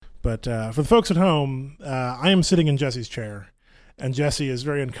But for the folks at home, I am sitting in Jesse's chair, and Jesse is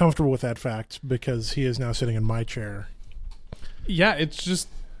very uncomfortable with that fact because he is now sitting in my chair. Yeah, it's just...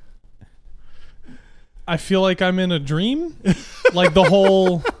 I feel like I'm in a dream. Like the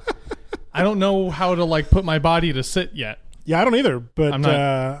whole... I don't know how to like put my body to sit yet. Yeah, I don't either, but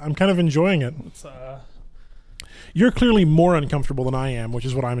I'm kind of enjoying it. It's, You're clearly more uncomfortable than I am, which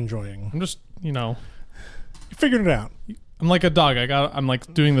is what I'm enjoying. I'm just, You figured it out. I'm like a dog. I'm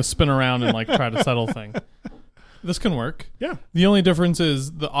like doing the spin around and like try to settle thing. This can work. Yeah. The only difference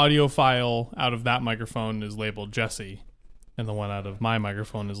is the audio file out of that microphone is labeled Jesse, and the one out of my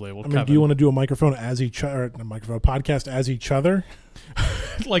microphone is labeled Kevin. Do you want to do a microphone as each other, a podcast as each other?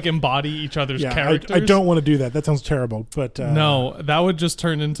 Like embody each other's characters? I don't want to do that. That sounds terrible. But no, that would just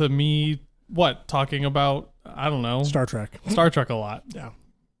turn into me, talking about, I don't know. Star Trek a lot. Yeah.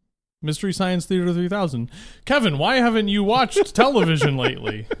 Mystery Science Theater 3000. Kevin, why haven't you watched television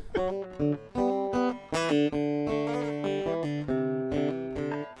lately?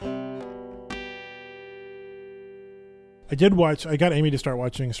 I got Amy to start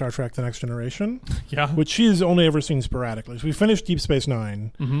watching Star Trek The Next Generation. Yeah. Which she's only ever seen sporadically. So we finished Deep Space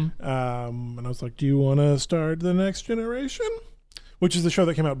Nine. Mm-hmm. And I was like, do you want to start The Next Generation? Which is the show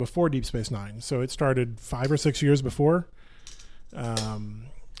that came out before Deep Space Nine. So it started 5 or 6 years before.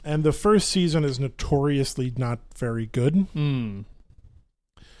 And the first season is notoriously not very good. Mm.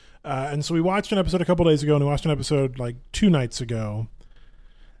 And so we watched an episode a couple days ago, and we watched an episode like 2 nights ago.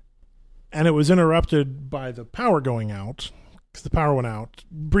 And it was interrupted by the power going out, because the power went out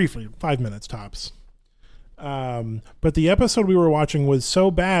briefly, 5 minutes tops. But the episode we were watching was so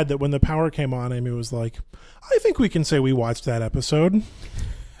bad that when the power came on, Amy was like, I think we can say we watched that episode.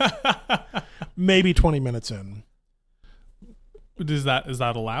 Maybe 20 minutes in. Is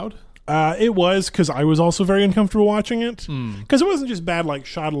that allowed? It was, because I was also very uncomfortable watching it. Mm. Because it wasn't just bad, like,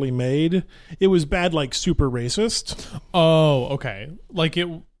 shoddily made. It was bad, like, super racist. Oh, okay. Like,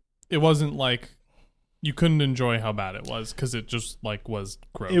 it wasn't like you couldn't enjoy how bad it was because it just, like, was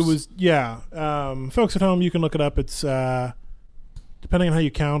gross. It was, yeah. Folks at home, you can look it up. It's, depending on how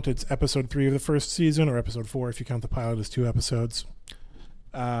you count, it's episode 3 of the first season, or episode 4 if you count the pilot as 2 episodes.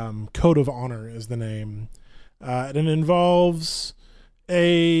 Code of Honor is the name. And it involves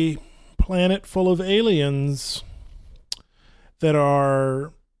a planet full of aliens that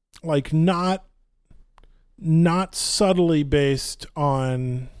are like not subtly based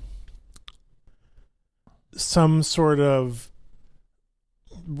on some sort of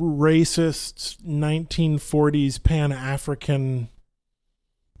racist 1940s Pan-African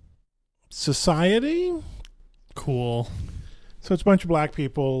society. Cool. So it's a bunch of black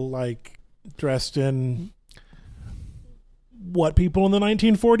people like dressed in what people in the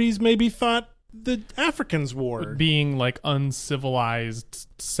 1940s maybe thought the Africans wore. Being like uncivilized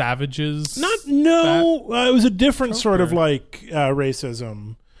savages. It was a different sort of like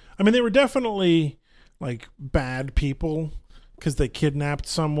racism. I mean, they were definitely like bad people because they kidnapped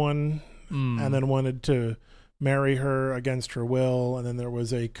someone and then wanted to marry her against her will. And then there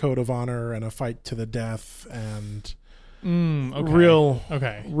was a code of honor and a fight to the death and real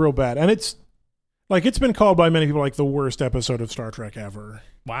bad. And it's like, it's been called by many people like the worst episode of Star Trek ever.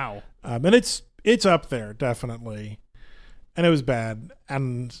 Wow. And it's up there, definitely. And it was bad.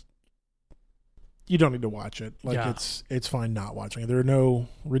 And you don't need to watch it. Like, it's fine not watching it. There are no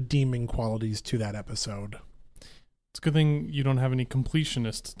redeeming qualities to that episode. It's a good thing you don't have any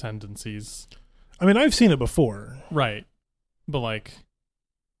completionist tendencies. I mean, I've seen it before. Right. But like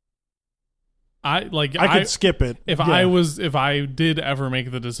I could skip it. If I did ever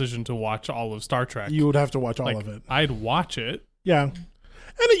make the decision to watch all of Star Trek, you would have to watch all of it. I'd watch it. Yeah.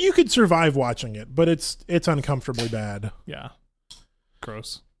 And you could survive watching it, but it's uncomfortably bad. Yeah.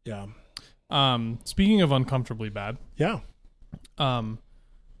 Gross. Yeah. Speaking of uncomfortably bad. Yeah.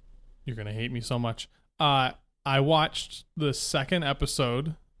 You're going to hate me so much. I watched the second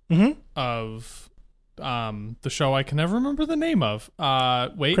episode of the show I can never remember the name of.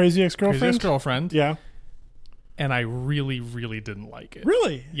 Crazy Ex-Girlfriend? Crazy Ex-Girlfriend. Yeah. And I really, really didn't like it.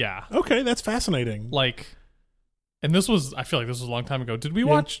 Really? Yeah. Okay, that's fascinating. Like, and I feel like this was a long time ago. Did we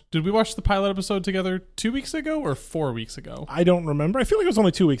watch the pilot episode together 2 weeks ago or 4 weeks ago? I don't remember. I feel like it was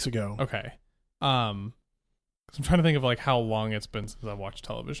only 2 weeks ago. Okay. 'Cause I'm trying to think of like how long it's been since I've watched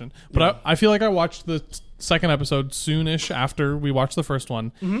television. But I feel like I watched the second episode soonish after we watched the first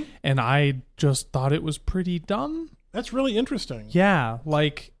one, and I just thought it was pretty dumb. That's really interesting. Yeah,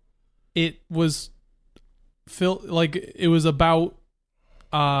 like it was it was about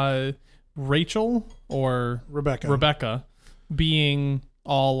Rachel or Rebecca being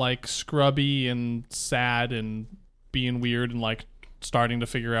all like scrubby and sad and being weird and like starting to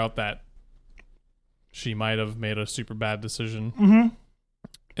figure out that she might have made a super bad decision. Mm-hmm.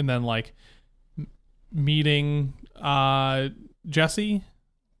 And then like meeting Jesse,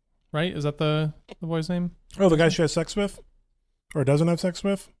 right? Is that the boy's name? Oh, the guy she has sex with? Or doesn't have sex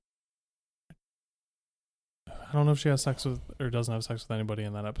with? I don't know if she has sex with or doesn't have sex with anybody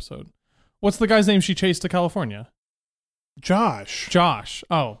in that episode. What's the guy's name she chased to California? Josh.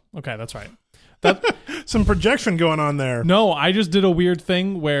 Oh, okay, that's right. Some projection going on there. No, I just did a weird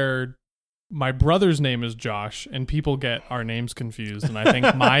thing where my brother's name is Josh and people get our names confused, and I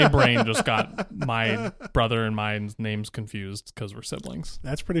think my brain just got my brother and my names confused because we're siblings.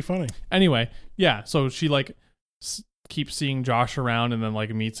 That's pretty funny. Anyway, yeah, so she like keeps seeing Josh around and then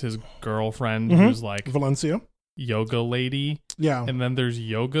like meets his girlfriend who's like Valencia. Yoga lady. Yeah. And then there's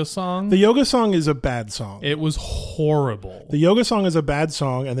Yoga Song. The Yoga Song is a bad song. It was horrible. The Yoga Song is a bad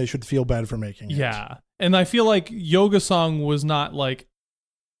song, and they should feel bad for making it. Yeah. And I feel like Yoga Song was not like...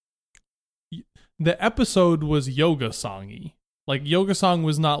 The episode was Yoga Songy. Like, Yoga Song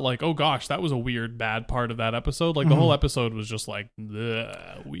was not like, oh gosh, that was a weird, bad part of that episode. Like, the whole episode was just like,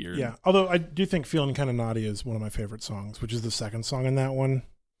 weird. Yeah. Although I do think Feeling Kinda Naughty is one of my favorite songs, which is the second song in that one.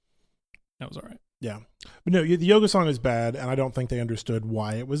 That was all right. Yeah. But no, the Yoga Song is bad, and I don't think they understood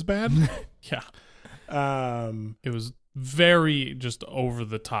why it was bad. Yeah. It was very just over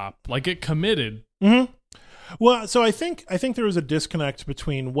the top. Like, it committed. Mm-hmm. Well, so I think there was a disconnect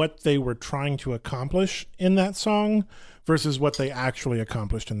between what they were trying to accomplish in that song versus what they actually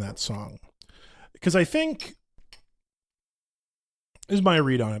accomplished in that song. Because I think, this is my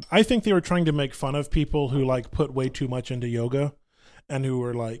read on it, I think they were trying to make fun of people who like put way too much into yoga and who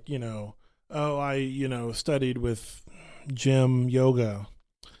were like, you know, oh, I, studied with Jim Yoga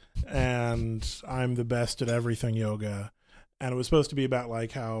and I'm the best at everything yoga. And it was supposed to be about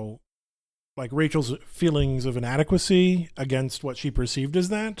like how, like Rachel's feelings of inadequacy against what she perceived as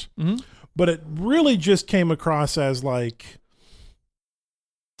that. Mm-hmm. But it really just came across as like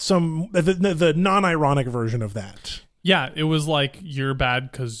the non-ironic version of that. Yeah, it was like, you're bad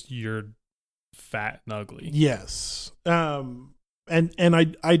because you're fat and ugly. Yes. And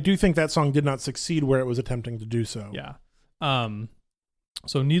I do think that song did not succeed where it was attempting to do so. Yeah.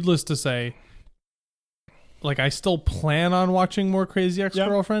 So needless to say, like, I still plan on watching more Crazy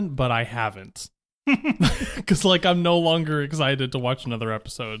Ex-Girlfriend, but I haven't. Because, like, I'm no longer excited to watch another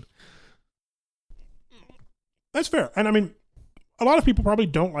episode. That's fair. And, I mean, a lot of people probably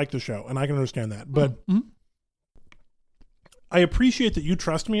don't like the show, and I can understand that. But I appreciate that you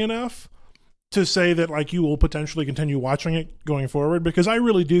trust me enough to say that, like, you will potentially continue watching it going forward, because I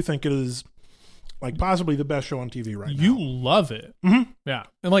really do think it is, like, possibly the best show on TV right now. You love it. Mm-hmm. Yeah.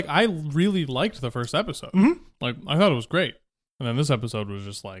 And, like, I really liked the first episode. Mm-hmm. Like, I thought it was great. And then this episode was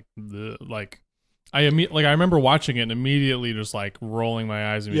just like, I remember watching it and immediately just, like, rolling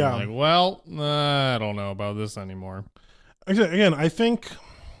my eyes and being like, well, I don't know about this anymore. Again, I think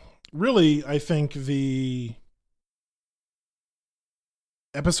the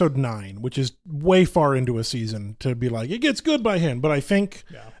episode 9, which is way far into a season to be like, it gets good by him. But I think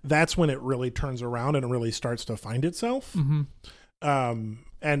that's when it really turns around and it really starts to find itself. Mm-hmm.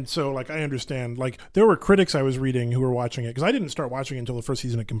 And so, like, I understand, like, there were critics I was reading who were watching it, because I didn't start watching it until the first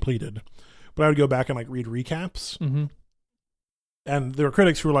season had completed. But I would go back and, like, read recaps. Mm-hmm. And there were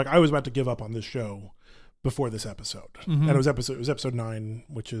critics who were like, I was about to give up on this show before this episode. Mm-hmm. And it was episode 9,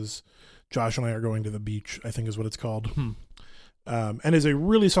 which is Josh and I are going to the beach, I think is what it's called. And is a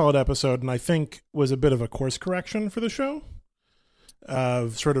really solid episode, and I think was a bit of a course correction for the show,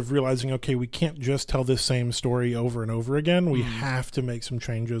 of sort of realizing, okay, we can't just tell this same story over and over again. We have to make some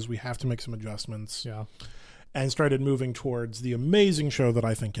changes. We have to make some adjustments. Yeah. And started moving towards the amazing show that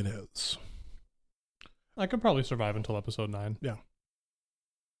I think it is. I could probably survive until episode 9. Yeah.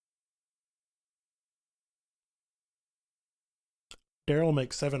 Daryl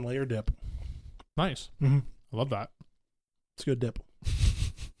makes 7-layer dip. Nice. Mm-hmm. I love that. It's a good dip.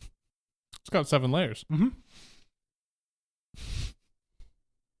 It's got 7 layers. Mm-hmm.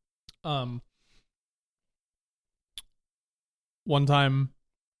 One time,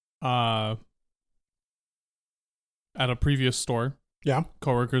 at a previous store,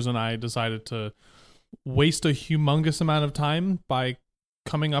 coworkers and I decided to waste a humongous amount of time by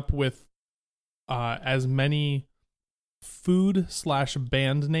coming up with as many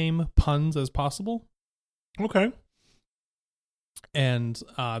food/band name puns as possible. Okay. And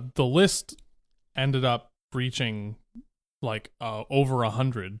the list ended up reaching like over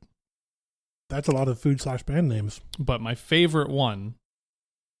 100. That's a lot of food/band names. But my favorite one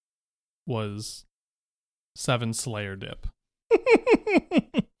was 7-Slayer Dip.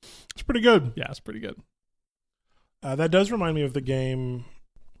 It's pretty good. Yeah, it's pretty good. That does remind me of the game.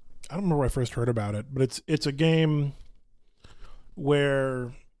 I don't remember where I first heard about it, but it's a game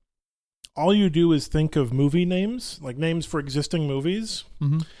where all you do is think of movie names, like names for existing movies,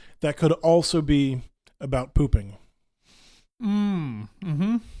 that could also be about pooping.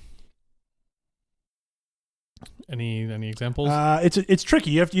 Mm-hmm. Any examples? It's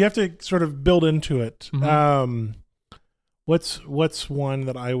tricky. You have to sort of build into it. What's one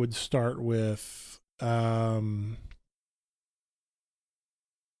that I would start with?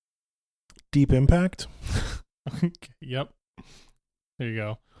 Deep Impact. Okay, yep. There you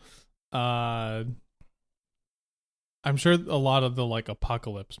go. I'm sure a lot of the like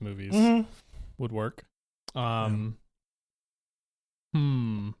apocalypse movies would work. The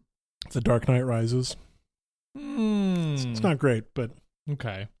Dark Knight Rises. It's not great, but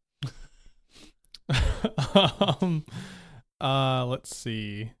okay. Let's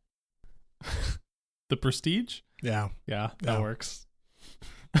see. The Prestige? Yeah, that works.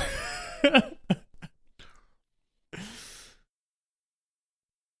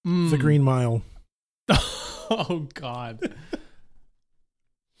 The Green Mile. Oh God.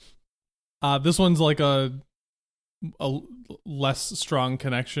 This one's like a less strong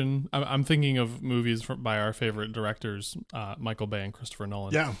connection. I'm thinking of movies by our favorite directors, Michael Bay and Christopher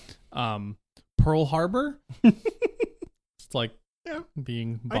Nolan. Yeah. Pearl Harbor. It's like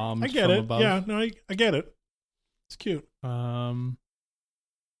being bombed I get from it. above. Yeah, no, I get it. It's cute. Oh,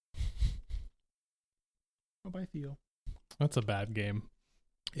 bye, Theo. That's a bad game.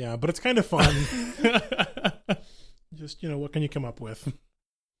 Yeah, but it's kind of fun. Just, what can you come up with?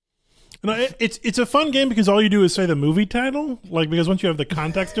 No, it's a fun game because all you do is say the movie title. Like, because once you have the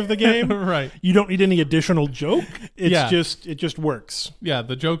context of the game, right, you don't need any additional joke. It just works. Yeah,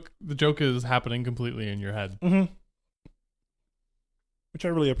 the joke is happening completely in your head. Which I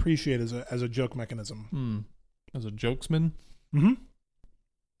really appreciate as a joke mechanism. As a jokesman.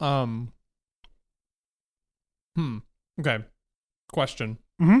 Okay. Question.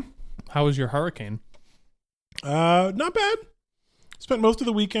 How was your hurricane? Not bad. Spent most of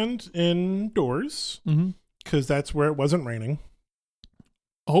the weekend indoors because that's where it wasn't raining.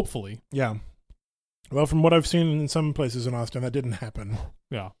 Hopefully. Yeah. Well, from what I've seen in some places in Austin, that didn't happen.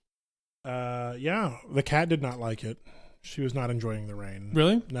 Yeah. Yeah. The cat did not like it. She was not enjoying the rain.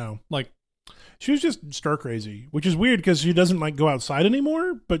 Really? No. Like, she was just stir crazy, which is weird because she doesn't like go outside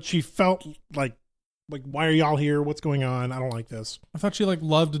anymore. But she felt like, why are y'all here? What's going on? I don't like this. I thought she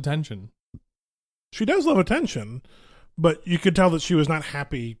loved attention. She does love attention, but you could tell that she was not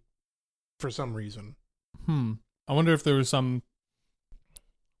happy for some reason. I wonder if there was some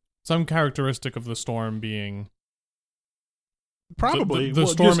characteristic of the storm being probably the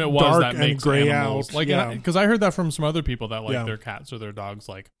storm it was dark that makes gray animals out. Because I heard that from some other people that their cats or their dogs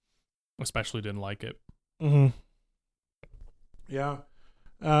especially didn't like it. Yeah.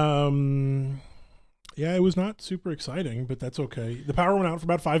 Yeah, it was not super exciting, but that's okay. The power went out for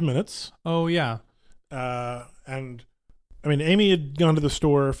about 5 minutes. Oh yeah. And I mean, Amy had gone to the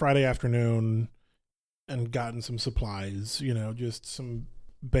store Friday afternoon and gotten some supplies, just some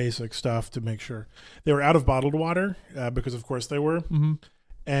basic stuff to make sure. They were out of bottled water, because of course they were.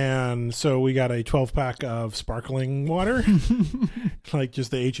 And so we got a 12-pack of sparkling water, like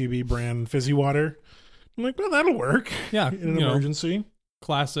just the H-E-B brand fizzy water. I'm like, well, that'll work. Yeah. In an emergency.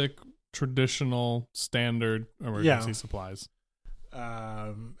 Classic, traditional, standard emergency supplies.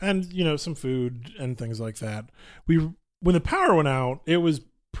 And some food and things like that. When the power went out, it was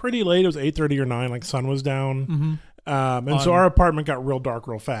pretty late. It was 8:30 or 9, like sun was down. So our apartment got real dark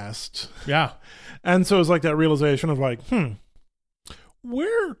real fast. Yeah. And so it was like that realization of like,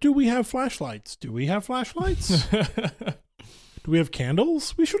 where do we have flashlights? Do we have flashlights? Do we have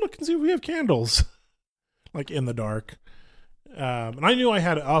candles? We should look and see if we have candles. Like in the dark. And I knew I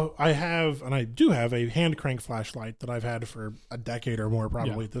have, and I do have a hand crank flashlight that I've had for a decade or more,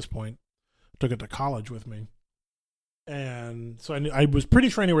 probably at this point. Took it to college with me. And so I was pretty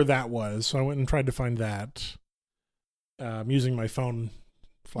sure I knew where that was. So I went and tried to find that, using my phone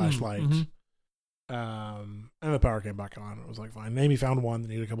flashlight. And the power came back on. It was like, fine. Amy found one that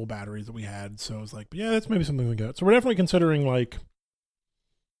needed a couple batteries that we had. So I was like, yeah, that's maybe something we got. So we're definitely considering like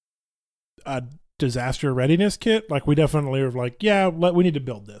a disaster readiness kit. Like we definitely are like, we need to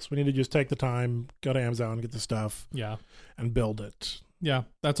build this. We need to just take the time, go to Amazon, get the stuff, and build it. Yeah,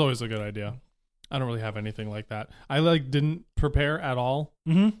 that's always a good idea. I don't really have anything like that. I didn't prepare at all.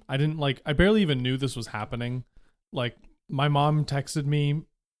 I didn't I barely even knew this was happening. Like my mom texted me.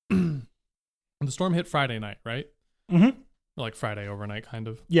 The storm hit Friday night, right? Like Friday overnight, kind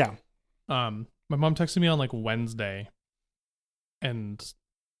of. Yeah. My mom texted me on Wednesday, and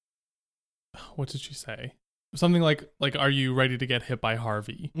what did she say? something like are you ready to get hit by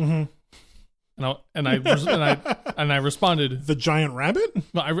Harvey? Mm-hmm. And I responded, the giant rabbit.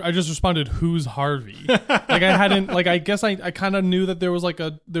 I just responded, who's Harvey? Like I hadn't, like I guess I kind of knew that there was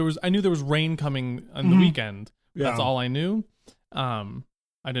I knew there was rain coming on the weekend. Yeah. That's all I knew. I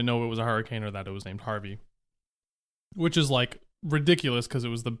didn't know it was a hurricane or that it was named Harvey, which is like ridiculous because it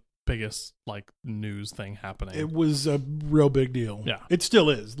was the biggest like news thing happening. It was a real big deal. Yeah. It still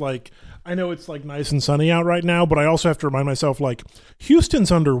is. Like, I know it's like nice and sunny out right now, but I also have to remind myself, like,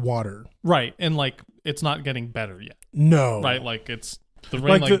 Houston's underwater. Right. And like it's not getting better yet. No. Right. Like it's the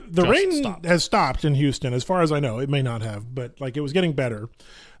rain. Like the rain stopped. has stopped in Houston, as far as I know. It may not have, but like it was getting better.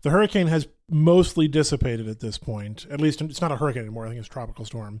 The hurricane has mostly dissipated at this point. At least it's not a hurricane anymore. I think it's a tropical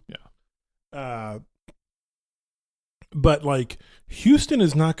storm. Yeah. But like Houston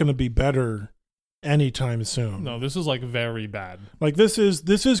is not going to be better anytime soon. No, this is like very bad. Like this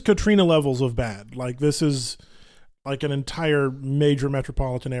is Katrina levels of bad. Like this is like an entire major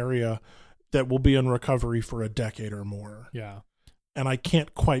metropolitan area that will be in recovery for a decade or more. Yeah. And I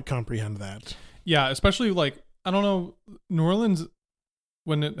can't quite comprehend that. Yeah, especially like I don't know, New Orleans,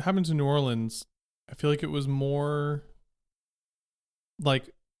 when it happened to New Orleans, I feel like it was more like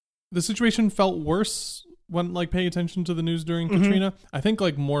the situation felt worse when like paying attention to the news during Katrina. I think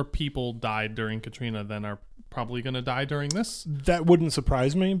like more people died during Katrina than are probably going to die during this. That wouldn't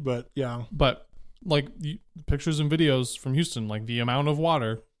surprise me, but yeah. But like pictures and videos from Houston, like the amount of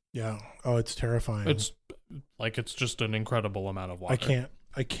water. Yeah. Oh, it's terrifying. It's just an incredible amount of water.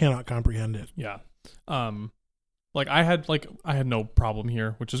 I cannot comprehend it. Yeah. Like I had no problem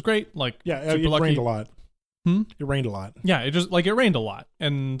here, which is great. Like Yeah, super it lucky. rained a lot. Hmm? It rained a lot. Yeah, it rained a lot,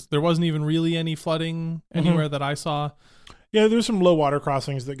 and there wasn't even really any flooding anywhere that I saw. Yeah, there's some low water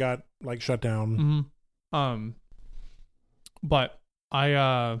crossings that got like shut down. But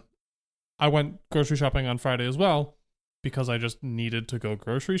I went grocery shopping on Friday as well because I just needed to go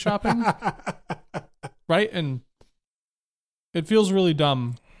grocery shopping, right? And it feels really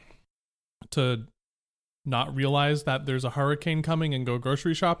dumb to not realize that there's a hurricane coming and go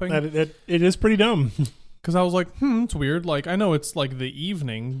grocery shopping. It is pretty dumb. Because I was like, it's weird. Like, I know it's like the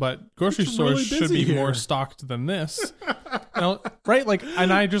evening, but grocery It's stores really should busy be here. more stocked than this. Right? Like,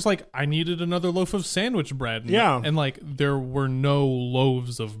 and I just like, I needed another loaf of sandwich bread. Yeah. And like, there were no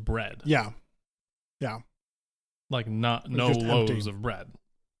loaves of bread. Yeah. Yeah. Like, no just loaves empty. of bread.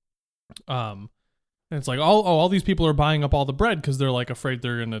 And it's like, all these people are buying up all the bread because they're like afraid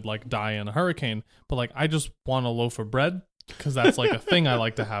they're going to like die in a hurricane. But like, I just want a loaf of bread because that's like a thing I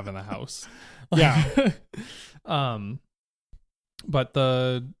like to have in the house. Yeah. But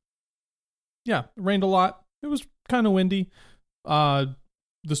it rained a lot. It was kind of windy. The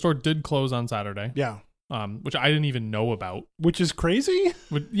store did close on Saturday. Yeah. Which I didn't even know about. Which is crazy.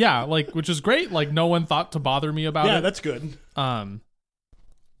 Which is great. Like no one thought to bother me about it. Yeah, that's good.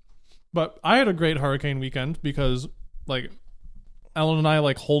 But I had a great hurricane weekend because like Ellen and I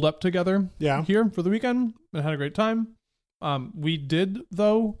like holed up together here for the weekend and had a great time. We did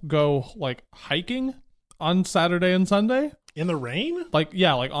though go like hiking on Saturday and Sunday In the rain? like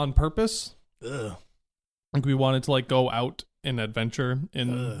on purpose. Ugh. Like we wanted to like go out and adventure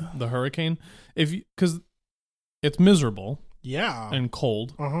in the hurricane because it's miserable Yeah. and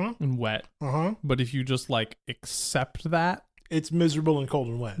cold Uh-huh. and wet. Uh-huh. But if you just like accept that, It's miserable and cold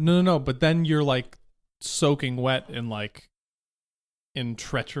and wet. no. But then you're like soaking wet and like in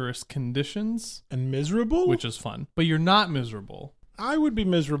treacherous conditions, And miserable? which is fun. But you're not miserable. I would be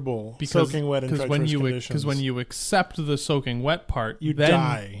miserable Because soaking wet in treacherous conditions. Because when you accept the soaking wet part, You then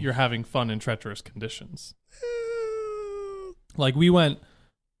die. you're having fun in treacherous conditions. Eh, Like we went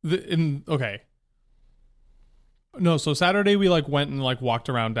so Saturday we like went and like walked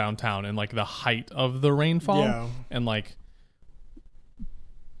around downtown in like the height of the rainfall. Yeah. And like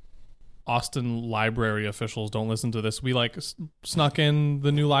Austin library officials, don't listen to this. We like snuck in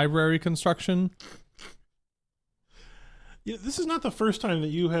the new library construction. Yeah, this is not the first time that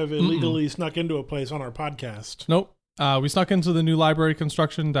you have illegally snuck into a place on our podcast. Nope. We snuck into the new library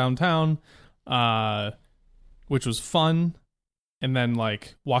construction downtown, which was fun. And then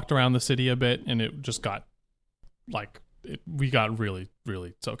like walked around the city a bit, and it just got we got really,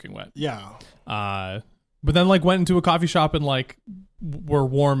 really soaking wet. Yeah. But then like went into a coffee shop and like were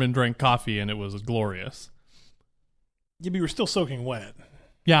warm and drank coffee, and it was glorious. Yeah, but you were still soaking wet.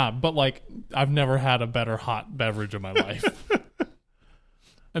 Yeah, but like I've never had a better hot beverage in my life.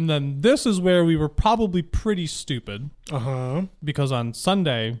 And then this is where we were probably pretty stupid. Uh-huh. Because on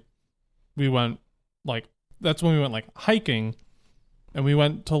Sunday we went that's when we went like hiking, and we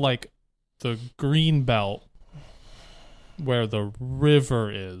went to like the green belt where the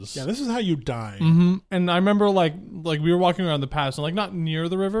river is. Yeah, this is how you die. Mm-hmm. And I remember like we were walking around the pass, and like not near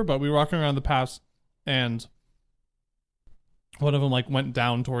the river, but we were walking around the pass, and one of them like went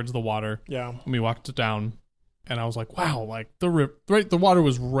down towards the water. Yeah. And we walked down, and I was like, wow, like the water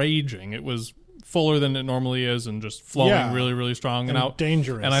was raging. It was fuller than it normally is, and just flowing really, really strong and out.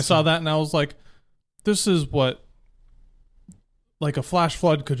 Dangerous. And I saw that, and I was like, this is what like a flash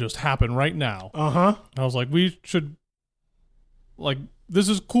flood could just happen right now. Uh-huh. I was like, we should, like, this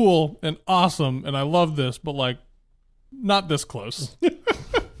is cool and awesome, and I love this, but like, not this close.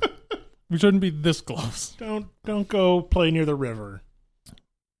 We shouldn't be this close. Don't go play near the river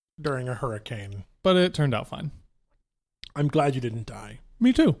during a hurricane. But it turned out fine. I'm glad you didn't die.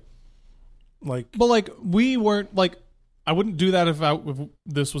 Me too. Like, but like, we weren't like, I wouldn't do that if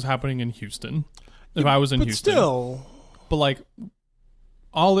this was happening in Houston. If I was in Houston. Still. But like,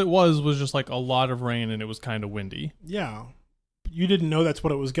 all it was just like a lot of rain, and it was kind of windy. Yeah. You didn't know that's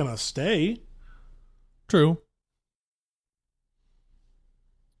what it was going to stay. True.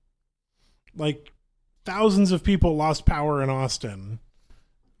 Like, thousands of people lost power in Austin.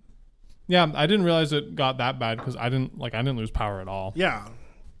 Yeah, I didn't realize it got that bad because I didn't lose power at all. Yeah.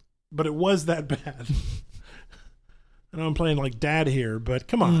 But it was that bad. I know I'm playing like dad here, but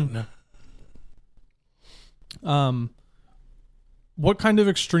come on. What kind of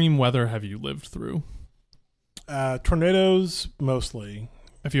extreme weather have you lived through? Tornadoes, mostly.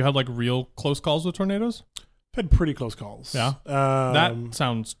 Have you had like real close calls with tornadoes? I've had pretty close calls. Yeah, that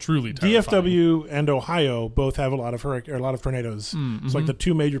sounds truly terrifying. DFW and Ohio both have a lot of tornadoes. Mm-hmm. It's like the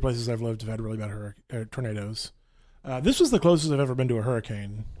two major places I've lived have had really bad tornadoes. This was the closest I've ever been to a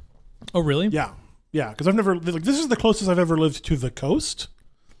hurricane. Oh, really? Yeah, because I've never this is the closest I've ever lived to the coast.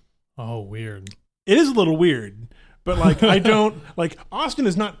 Oh, weird. It is a little weird, but like I don't like Austin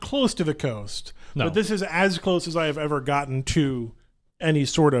is not close to the coast. No. But this is as close as I have ever gotten to any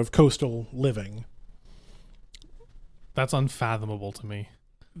sort of coastal living. That's unfathomable to me.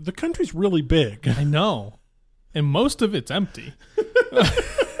 The country's really big. I know. And most of it's empty.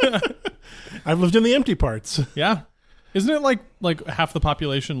 I've lived in the empty parts. Yeah. Isn't it like half the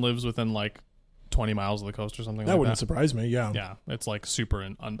population lives within like 20 miles of the coast or something like that? That wouldn't surprise me, yeah. Yeah, it's like super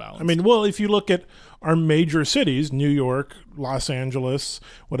unbalanced. I mean, well, if you look at our major cities, New York, Los Angeles,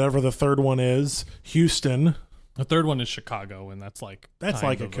 whatever the third one is, Houston. The third one is Chicago, and that's like a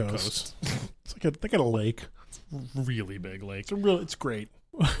coast. It's like they got a lake. Really big lake. It's great.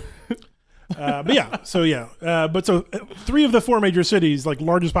 But yeah, so three of the four major cities, like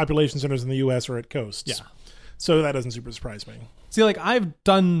largest population centers in the U.S., are at coasts. Yeah. So that doesn't super surprise me. See, like I've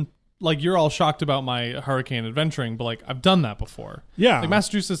done, like you're all shocked about my hurricane adventuring, but like I've done that before. Yeah. Like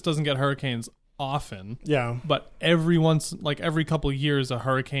Massachusetts doesn't get hurricanes often. Yeah. But every couple of years, a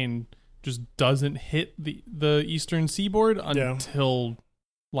hurricane just doesn't hit the eastern seaboard until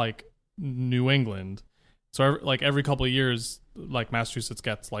like New England. So like every couple of years, like Massachusetts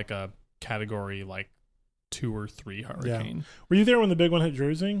gets like a category like 2 or 3 hurricane. Yeah. Were you there when the big one hit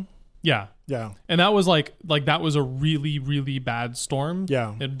Jersey? Yeah. Yeah. And that was like that was a really, really bad storm.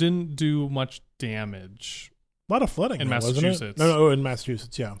 Yeah. It didn't do much damage. A lot of flooding in Massachusetts. Wasn't it? No, in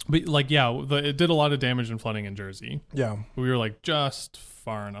Massachusetts, yeah. But like, it did a lot of damage and flooding in Jersey. Yeah. We were like just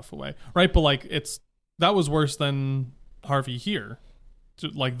far enough away. Right. But like that was worse than Harvey here.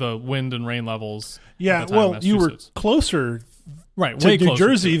 Like the wind and rain levels. Yeah. Well, you were closer right, to way New closer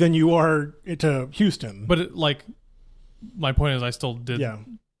Jersey than you are to Houston. But my point is I still did. Yeah.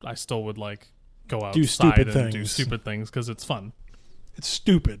 I still would like go outside do stupid and things. Do stupid things because it's fun. It's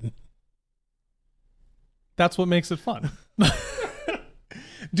stupid. That's what makes it fun.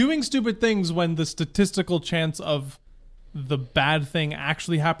 Doing stupid things when the statistical chance of the bad thing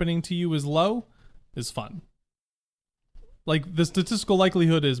actually happening to you is low is fun. Like the statistical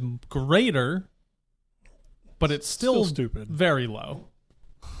likelihood is greater, but it's still stupid. Very low.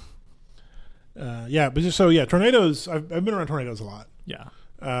 Tornadoes. I've been around tornadoes a lot. Yeah.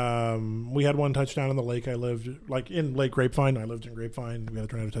 We had one touchdown in the lake. I lived in Lake Grapevine. I lived in Grapevine. We had a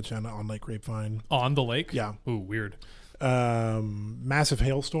tornado touchdown on Lake Grapevine. On the lake? Yeah. Ooh, weird. Massive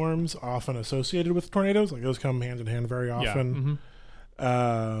hailstorms often associated with tornadoes. Like those come hand in hand very often. Yeah.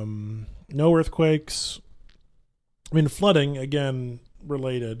 Mm-hmm. No earthquakes. I mean, flooding, again,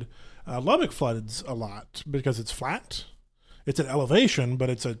 related. Lubbock floods a lot because it's flat. It's an elevation, but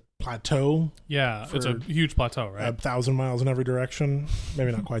it's a plateau. Yeah, it's a huge plateau, right? 1,000 miles in every direction.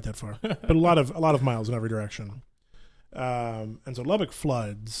 Maybe not quite that far, but a lot of miles in every direction. And so Lubbock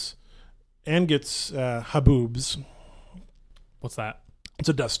floods and gets haboobs. What's that? It's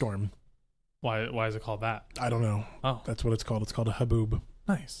a dust storm. Why is it called that? I don't know. Oh. That's what it's called. It's called a haboob.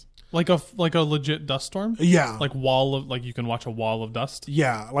 Nice. Like a legit dust storm? Yeah. Like you can watch a wall of dust?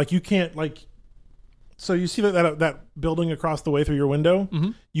 Yeah. Like you can't like. So you see that building across the way through your window?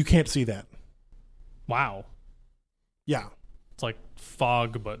 Mm-hmm. You can't see that. Wow. Yeah. It's like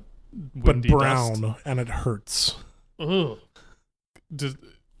fog, but But windy brown, dust. and it hurts. Ugh. Does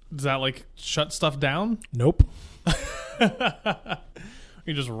that like shut stuff down? Nope.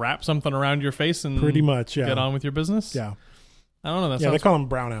 You just wrap something around your face and Pretty much, yeah. get on with your business? Yeah. I don't know. Yeah, they call them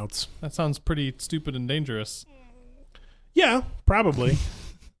brownouts. That sounds pretty stupid and dangerous. Yeah, probably.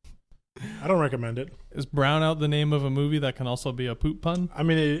 I don't recommend it. Is brownout the name of a movie that can also be a poop pun? I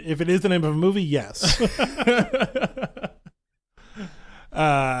mean, if it is the name of a movie, yes.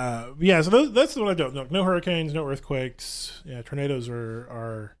 Yeah, so that's what I don't know. No hurricanes, no earthquakes. Yeah, tornadoes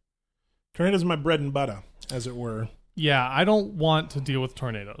are my bread and butter, as it were. Yeah, I don't want to deal with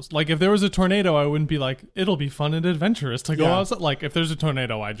tornadoes. Like, if there was a tornado, I wouldn't be like, it'll be fun and adventurous to go Yeah. outside. Like, if there's a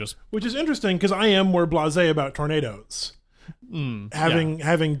tornado, I just... Which is interesting, because I am more blasé about tornadoes. Having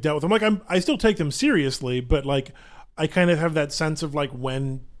dealt with them. Like, I still take them seriously, but, like, I kind of have that sense of, like,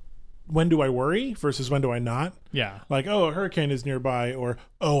 when do I worry versus when do I not? Yeah. Like, oh, a hurricane is nearby, or,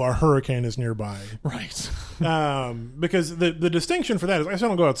 oh, a hurricane is nearby. Right. Because the distinction for that is I still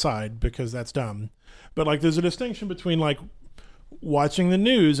don't go outside because that's dumb. But, like, there's a distinction between, like, watching the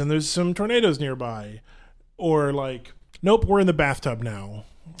news and there's some tornadoes nearby. Or, like, nope, we're in the bathtub now.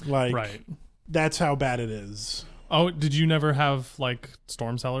 Like, Right. That's how bad it is. Oh, did you never have, like,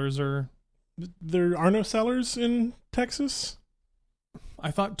 storm cellars or... There are no cellars in Texas?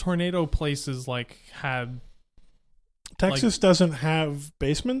 I thought tornado places, like, had... Texas doesn't have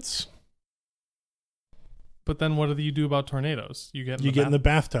basements? But then what do you do about tornadoes? You get in the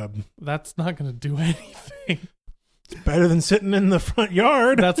bathtub. That's not going to do anything. It's better than sitting in the front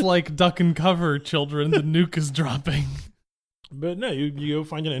yard. That's like duck and cover, children. The nuke is dropping. But no, you go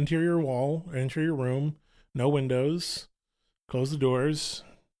find an interior wall, an interior room, no windows, close the doors,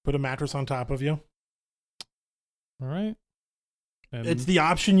 put a mattress on top of you. All right. And It's the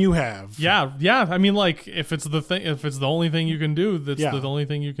option you have. yeah. I mean, like, if it's the only thing you can do, that's Yeah. the only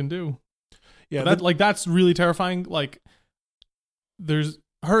thing you can do. Yeah, But that's really terrifying. Like,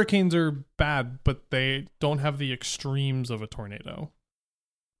 hurricanes are bad, but they don't have the extremes of a tornado.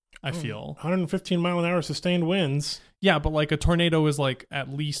 I feel. 115 mile an hour sustained winds. Yeah, but like a tornado is like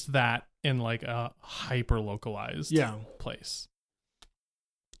at least that in like a hyper localized place.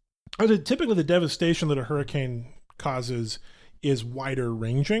 Typically, the devastation that a hurricane causes is wider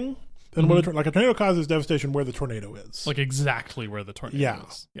ranging than what like a tornado causes devastation where the tornado is. Like exactly where the tornado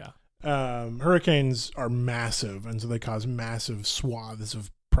is. Yeah. Hurricanes are massive, and so they cause massive swaths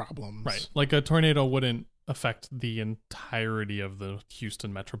of problems. Right. Like a tornado wouldn't affect the entirety of the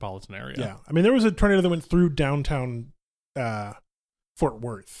Houston metropolitan area. Yeah. I mean, there was a tornado that went through downtown Fort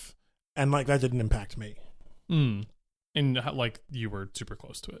Worth, and like that didn't impact me. And like you were super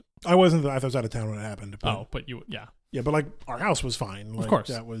close to it. I wasn't. I was out of town when it happened. But, But you, yeah. Yeah, but like our house was fine. Like, of course.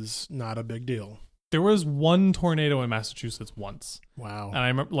 That was not a big deal. There was one tornado in Massachusetts once. Wow. And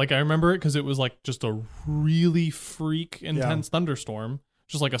I remember it because it was like just a really freak intense thunderstorm,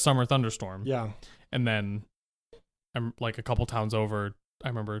 just like a summer thunderstorm. Yeah. And then I'm like a couple towns over, I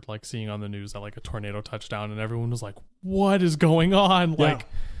remember like seeing on the news that like a tornado touched down and everyone was like, what is going on? Like,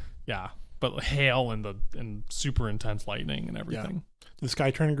 yeah. But hail and super intense lightning and everything. Yeah. Did the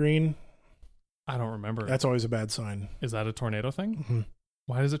sky turn green? I don't remember. That's always a bad sign. Is that a tornado thing? Mm-hmm.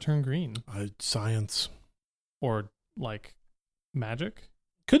 Why does it turn green? Science. Or like magic?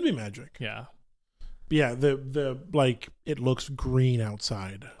 Could be magic. Yeah. Yeah, the like it looks green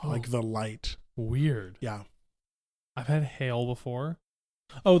outside, Oh. like the light. Weird. Yeah. I've had hail before.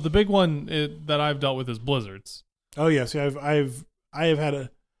 Oh, the big one that I've dealt with is blizzards. Oh yeah, see, I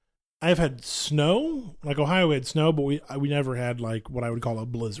have had snow. Like Ohio had snow, but we never had like what I would call a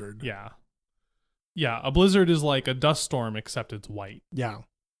blizzard. Yeah. Yeah, a blizzard is like a dust storm except it's white. Yeah,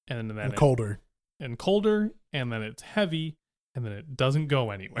 And then and colder. And colder, and then it's heavy, and then it doesn't go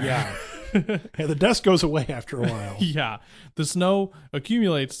anywhere. Yeah. Yeah, the dust goes away after a while. Yeah. The snow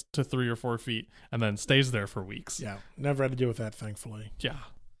accumulates to 3 or 4 feet and then stays there for weeks. Yeah, never had to deal with that, thankfully. Yeah.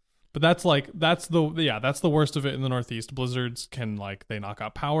 But that's the worst of it in the Northeast. Blizzards can they knock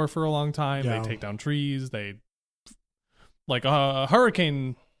out power for a long time. Yeah. They take down trees. They like a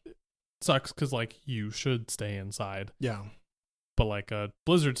hurricane sucks because you should stay inside. Yeah. But a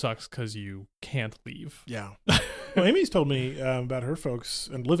blizzard sucks because you can't leave. Yeah. Well, Amy's told me about her folks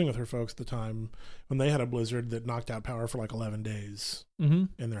and living with her folks at the time when they had a blizzard that knocked out power for 11 days in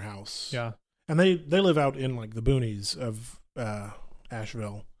their house. Yeah. And they live out in the boonies of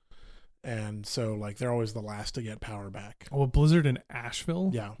Asheville. And so like they're always the last to get power back. Oh, a blizzard in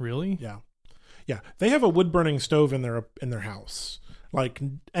Asheville? Yeah. Really? Yeah. They have a wood burning stove in their house. Like,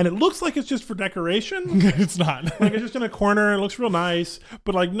 and it looks like it's just for decoration. It's not. Like it's just in a corner. It looks real nice,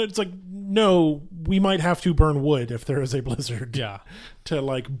 but like it's like no, we might have to burn wood if there is a blizzard. Yeah. To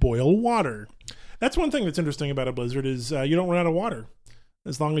like boil water. That's one thing that's interesting about a blizzard is you don't run out of water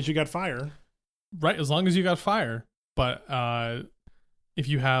as long as you got fire. Right, as long as you got fire. But if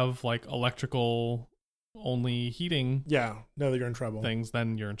you have like electrical only heating no, you're in trouble. things,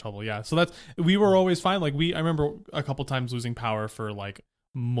 then you're in trouble. Yeah. So we were always fine. Like I remember a couple times losing power for like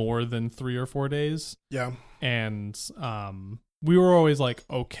more than 3 or 4 days. Yeah. And we were always like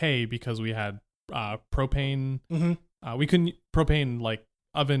okay because we had propane. Mm-hmm. We couldn't propane like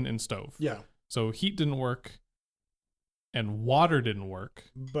oven and stove. Yeah. So heat didn't work and water didn't work.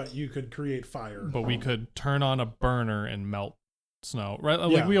 But you could create fire. But we could turn on a burner and melt snow. Right?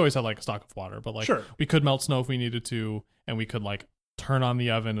 Like Yeah. we always had like a stock of water, but like Sure. we could melt snow if we needed to, and we could like turn on the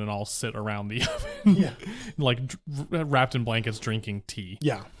oven and all sit around the oven. Yeah. Like wrapped in blankets drinking tea.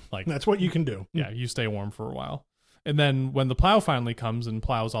 Yeah. Like That's what you can do. yeah, you stay warm for a while. And then when the plow finally comes and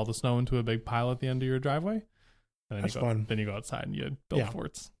plows all the snow into a big pile at the end of your driveway, and then That's fun. Then you go outside and you build Yeah.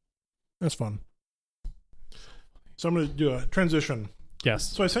 forts. That's fun. So I'm going to do a transition.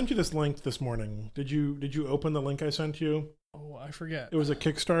 Yes. So I sent you this link this morning. Did you open the link I sent you? Oh, I forget. It was a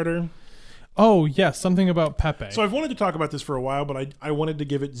Kickstarter. Oh, yes, something about Pepe. So I've wanted to talk about this for a while, but I wanted to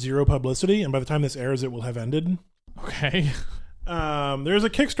give it zero publicity, and by the time this airs, it will have ended. Okay. There's a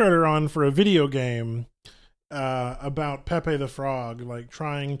Kickstarter on for a video game about Pepe the Frog, like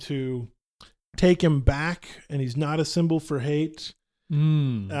trying to take him back, and he's not a symbol for hate.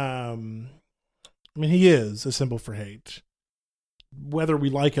 I mean, he is a symbol for hate, whether we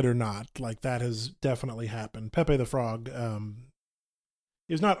like it or not. Like that has definitely happened. Pepe the Frog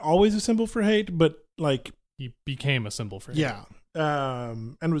is not always a symbol for hate, but like He became a symbol for hate. yeah.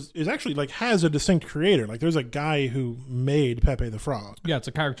 And is actually like has a distinct creator. Like there's a guy who made Pepe the Frog. Yeah, it's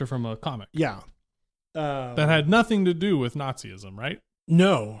a character from a comic. Yeah. That had nothing to do with Nazism, right?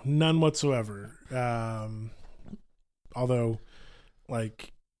 No, none whatsoever. Although,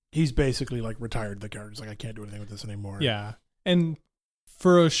 like, he's basically like retired the character. He's like, I can't do anything with this anymore. Yeah. And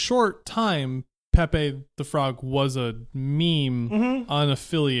for a short time, Pepe the Frog was a meme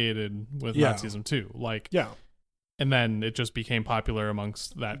unaffiliated with Yeah. Nazism too. Like, Yeah. and then it just became popular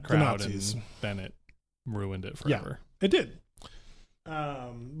amongst that The crowd, Nazis. and then it ruined it forever. It did.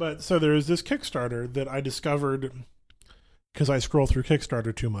 But so there is this Kickstarter that I discovered because I scroll through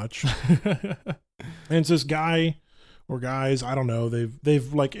Kickstarter too much. And it's this guy or guys, I don't know,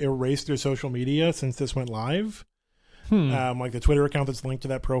 they've like erased their social media since this went live. Like the Twitter account that's linked to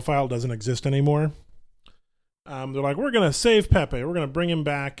that profile doesn't exist anymore. They're like, we're going to save Pepe. We're going to bring him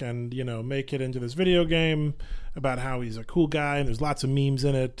back and, you know, make it into this video game about how he's a cool guy and there's lots of memes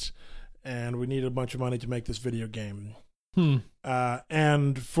in it. And we need a bunch of money to make this video game.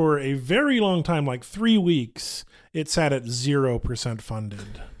 And for a very long time, like 3 weeks, it sat at 0%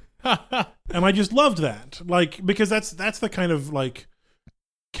 funded. And I just loved that. Like, because that's the kind of like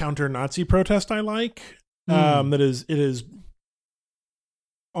counter-Nazi protest I like. It is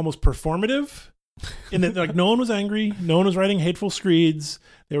almost performative in that like no one was angry, no one was writing hateful screeds.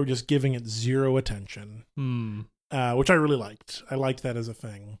 They were just giving it zero attention, which I really liked. I liked that as a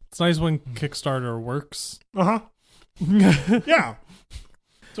thing. It's nice when Kickstarter works. Yeah.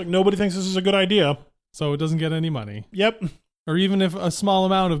 It's like nobody thinks this is a good idea. So it doesn't get any money. Yep. Or even if a small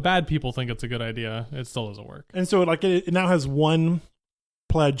amount of bad people think it's a good idea, it still doesn't work. And so like it now has one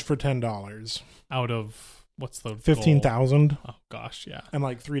pledge for $10 Out of what's the 15,000. Oh gosh, yeah. And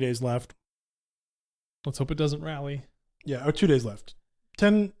like 3 days left. Let's hope it doesn't rally. Yeah, or 2 days left.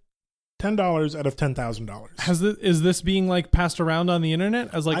 $10 out of $10,000. Is this being like passed around on the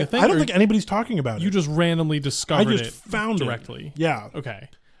internet as like a thing? I don't think anybody's talking about it. You just randomly discovered I just found directly. It. Yeah. Okay.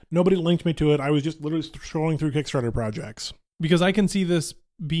 Nobody linked me to it. I was just literally scrolling through Kickstarter projects. Because I can see this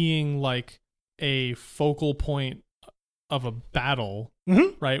being like a focal point of a battle,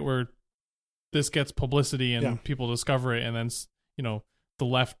 right? Where this gets publicity and people discover it, and then, you know, the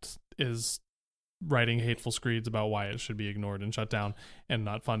left is writing hateful screeds about why it should be ignored and shut down and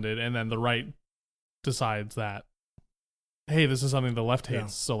not funded, and then the right decides that, hey, this is something the left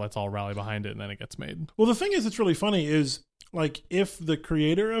hates, so let's all rally behind it, and then it gets made. Well, the thing is, it's really funny is, like, if the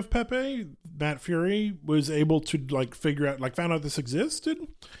creator of Pepe, Matt Fury, was able to, like, figure out, like, found out this existed,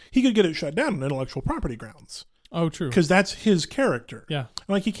 he could get it shut down on intellectual property grounds. Oh, true. Because that's his character. Yeah.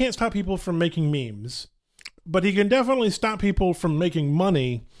 Like, he can't stop people from making memes, but he can definitely stop people from making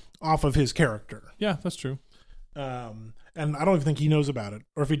money off of his character. Yeah, that's true. And And I don't even think he knows about it.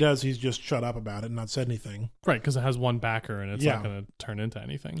 Or if he does, he's just shut up about it and not said anything. Right, because it has one backer and it's not going to turn into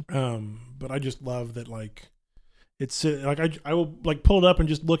anything. But I just love that, like, it's like I will like pull it up and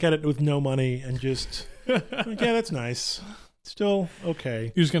just look at it with no money and just like, yeah, that's nice. Still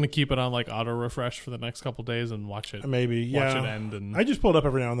okay. You're just going to keep it on like auto refresh for the next couple days and watch it. Maybe, watch it end. And I just pull it up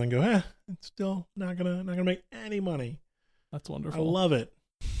every now and then and go, it's still not gonna make any money. That's wonderful. I love it.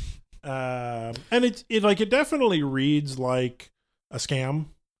 And it definitely reads like a scam.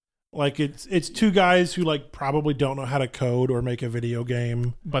 Like it's two guys who like probably don't know how to code or make a video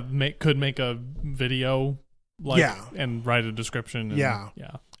game, but could make a video, like, and write a description. And,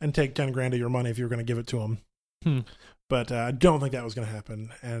 and take $10,000 of your money if you were going to give it to them. But I don't think that was going to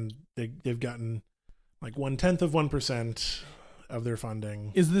happen, and they've gotten like 0.1% of their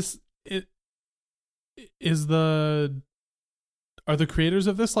funding. Are the creators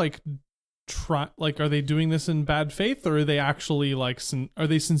of this like are they doing this in bad faith, or are they actually like are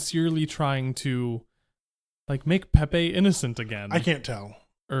they sincerely trying to like make Pepe innocent again? I can't tell.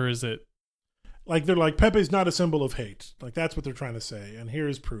 Or is it like they're like, Pepe's not a symbol of hate? Like that's what they're trying to say, and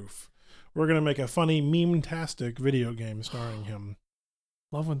here's proof. We're gonna make a funny meme-tastic video game starring him.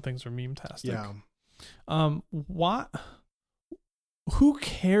 Love when things are meme-tastic. Yeah. What? Who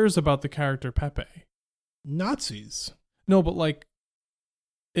cares about the character Pepe? Nazis. No, but like,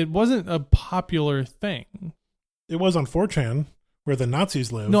 it wasn't a popular thing. It was on 4chan, where the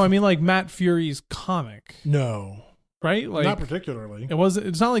Nazis live. No, I mean like Matt Fury's comic. No. Right? Like, not particularly.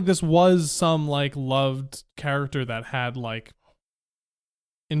 It's not like this was some like loved character that had like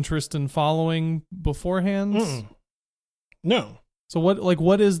interest in following beforehand. No. So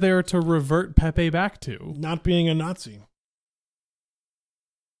what is there to revert Pepe back to? Not being a Nazi.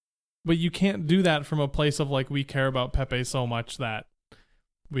 But you can't do that from a place of like, we care about Pepe so much that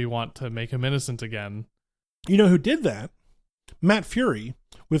we want to make him innocent again. You know who did that? Matt Fury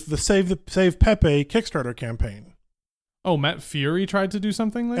with the Save Pepe Kickstarter campaign. Oh, Matt Fury tried to do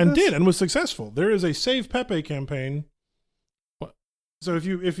something like and this? did, and was successful. There is a Save Pepe campaign. What? So if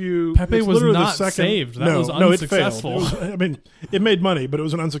you Pepe was not saved. That was unsuccessful. It failed. I mean, it made money, but it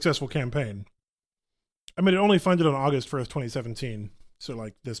was an unsuccessful campaign. I mean, it only funded on August 1st, 2017. So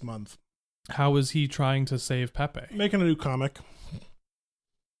like this month. How is he trying to save Pepe? Making a new comic.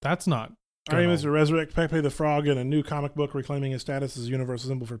 That's not. Our aim is to resurrect Pepe the Frog in a new comic book reclaiming his status as a universal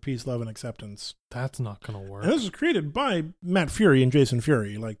symbol for peace, love, and acceptance. That's not going to work. And this was created by Matt Fury and Jason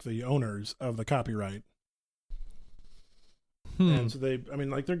Fury, like the owners of the copyright. And so they're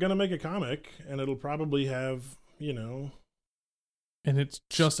going to make a comic, and it'll probably have, And it's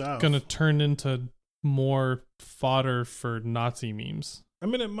just going to turn into more fodder for Nazi memes. I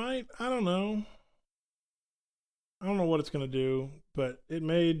mean, it might. I don't know. I don't know what it's going to do, but it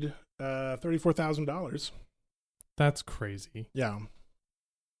made $34,000. That's crazy. Yeah.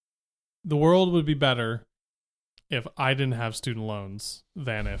 The world would be better if I didn't have student loans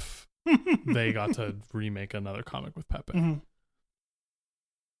than if they got to remake another comic with Pepe. Mm-hmm.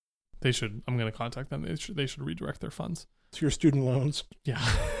 They should. I'm going to contact them. They should redirect their funds to your student loans. Yeah.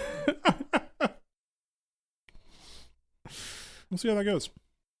 We'll see how that goes.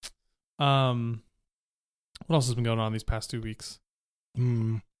 What else has been going on these past 2 weeks?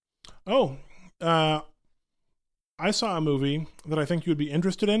 I saw a movie that I think you would be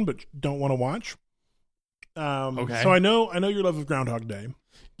interested in, but don't want to watch. Okay. So I know your love of Groundhog Day.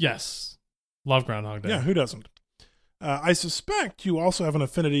 Yes, love Groundhog Day. Yeah, who doesn't? I suspect you also have an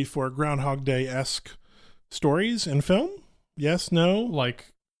affinity for Groundhog Day-esque stories in film. Yes, no,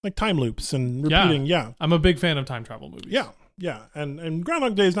 like time loops and repeating. Yeah, I'm a big fan of time travel movies. Yeah, and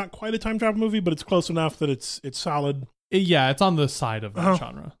Groundhog Day is not quite a time travel movie, but it's close enough that it's solid. It's on the side of that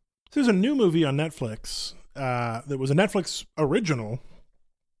genre. There's a new movie on Netflix that was a Netflix original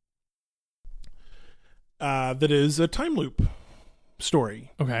that is a time loop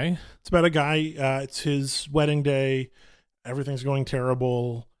story. Okay. It's about a guy, it's his wedding day, everything's going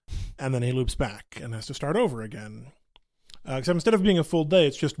terrible, and then he loops back and has to start over again. Except instead of being a full day,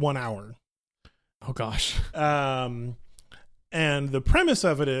 it's just 1 hour. Oh, gosh. And the premise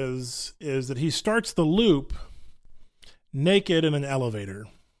of it is that he starts the loop naked in an elevator.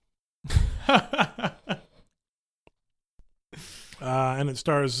 And it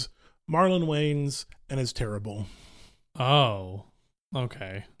stars Marlon Wayans and is terrible. Oh,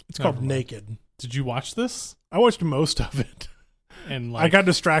 okay. It's called Naked. Did you watch this? I watched most of it. And I got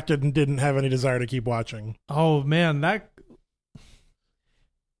distracted and didn't have any desire to keep watching. Oh, man,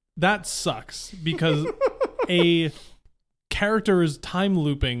 that sucks because a character's time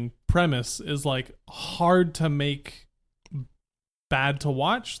looping premise is like hard to make bad to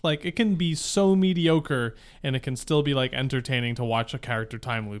watch. Like, it can be so mediocre and it can still be like entertaining to watch a character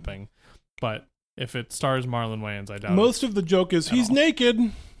time looping. But if it stars Marlon Wayans, I doubt most of the joke is he's naked.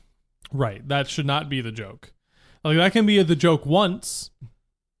 Right. That should not be the joke. Like, that can be the joke once,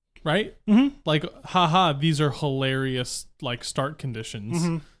 right? Mm-hmm. Like, haha, these are hilarious, like, start conditions.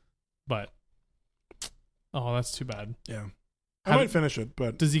 Mm-hmm. But, oh, that's too bad. Yeah. I might finish it,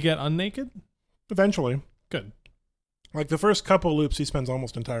 but... Does he get unnaked? Eventually. Good. Like, the first couple loops, he spends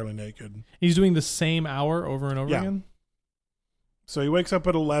almost entirely naked. He's doing the same hour over and over again? So he wakes up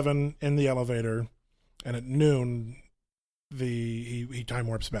at 11 in the elevator, and at noon... he time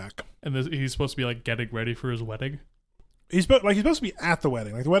warps back, and he's supposed to be like getting ready for his wedding. He's supposed to be at the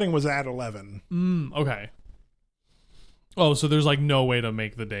wedding. Like the wedding was at 11. Okay. Oh, so there's like no way to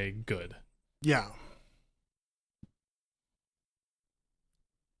make the day good. Yeah.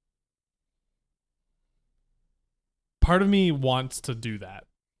 Part of me wants to do that.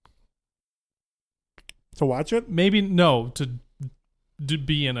 To watch it? Maybe no, to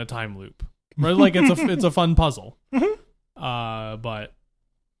be in a time loop. Right? Like it's a fun puzzle. Mm-hmm. But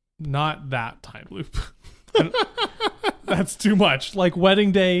not that time loop. That's too much. Like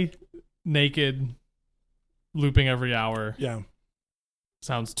wedding day, naked, looping every hour. Yeah.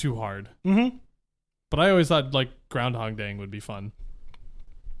 Sounds too hard. Mm-hmm. But I always thought like Groundhog Day would be fun.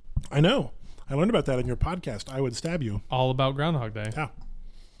 I know. I learned about that in your podcast. I Would Stab You. All about Groundhog Day. Yeah.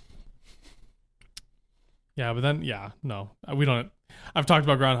 Yeah, but then, no. We don't... I've talked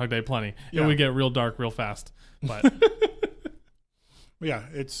about Groundhog Day plenty. Yeah. It would get real dark real fast. But... yeah,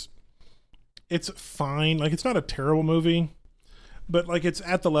 it's fine. Like, it's not a terrible movie. But, like, it's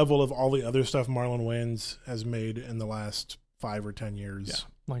at the level of all the other stuff Marlon Wayans has made in the last 5 or 10 years.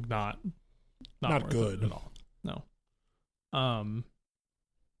 Yeah, like, not worth good it at all. No.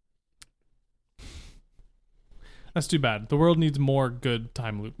 That's too bad. The world needs more good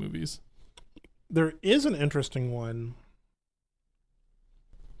time loop movies. There is an interesting one.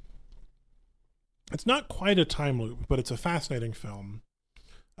 It's not quite a time loop, but it's a fascinating film.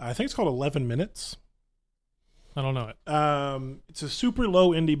 I think it's called 11 Minutes. I don't know it. It's a super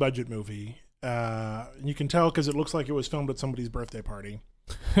low indie budget movie. You can tell because it looks like it was filmed at somebody's birthday party.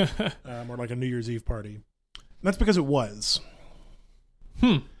 Or like a New Year's Eve party. And that's because it was.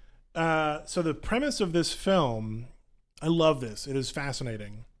 So the premise of this film, I love this. It is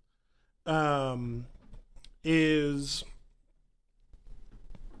fascinating. So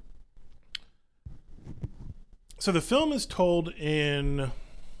the film is told in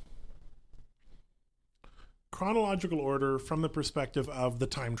chronological order from the perspective of the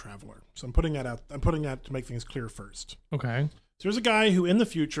time traveler. So I'm putting that to make things clear first. Okay. So there's a guy who in the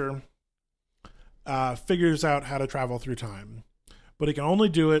future figures out how to travel through time, but he can only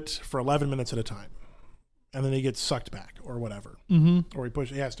do it for 11 minutes at a time. And then he gets sucked back or whatever. Mm-hmm. Or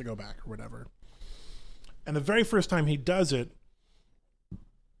he has to go back or whatever. And the very first time he does it,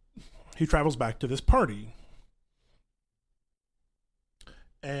 he travels back to this party.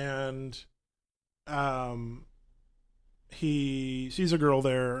 And he sees a girl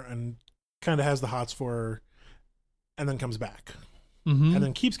there and kind of has the hots for her and then comes back. Mm-hmm. And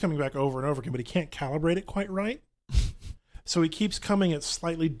then keeps coming back over and over again, but he can't calibrate it quite right. So he keeps coming at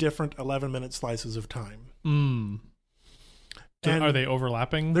slightly different 11-minute slices of time. So are they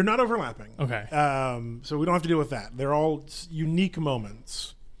overlapping? They're not overlapping. Okay. So we don't have to deal with that. They're all unique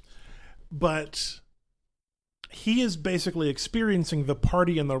moments. But he is basically experiencing the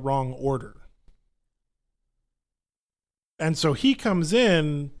party in the wrong order. And so he comes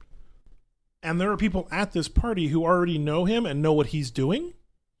in, and there are people at this party who already know him and know what he's doing.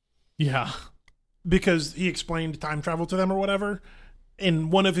 Yeah. Because he explained time travel to them or whatever in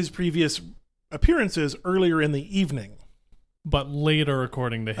one of his previous appearances earlier in the evening. But later,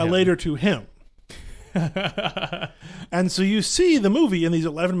 according to him. Later to him. And so you see the movie in these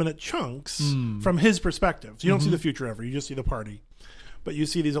 11-minute chunks from his perspective. So you don't see the future ever. You just see the party. But you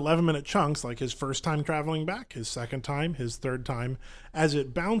see these 11-minute chunks, like his first time traveling back, his second time, his third time, as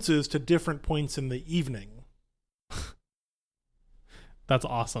it bounces to different points in the evening. That's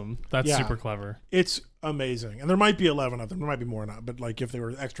awesome. That's super clever. It's amazing. And there might be 11 of them. There might be more not. But like if they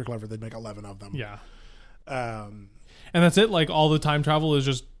were extra clever, they'd make 11 of them. Yeah. And that's it? Like all the time travel is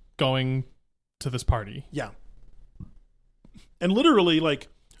just going to this party? Yeah. And literally, like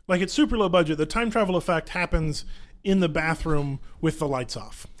it's super low budget. The time travel effect happens in the bathroom with the lights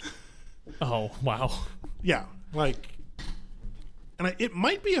off. Oh, wow. Yeah. Like, and it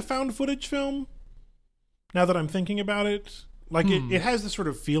might be a found footage film now that I'm thinking about it. Like it has this sort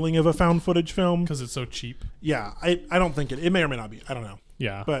of feeling of a found footage film. Because it's so cheap. Yeah. I don't think it may or may not be. I don't know.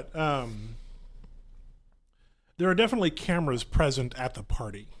 Yeah. But there are definitely cameras present at the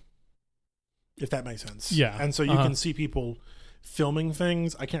party, if that makes sense. Yeah. And so you can see people filming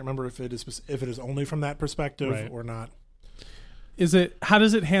things. I can't remember if it is only from that perspective or not. How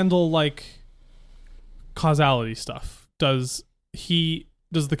does it handle like causality stuff? Was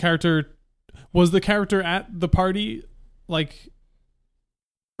the character at the party like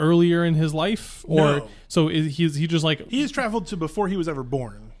earlier in his life, or No. so he just like He has traveled to before he was ever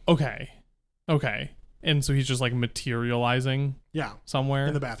born. okay, and so he's just like materializing Yeah, somewhere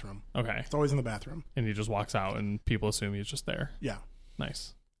in the bathroom. okay, It's always in the bathroom. and he just walks out and people assume he's just there. Yeah.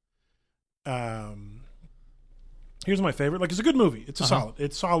 Nice. Here's my favorite. Like, it's a good movie. It's solid.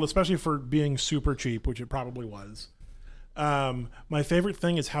 It's solid, especially for being super cheap, which it probably was. My favorite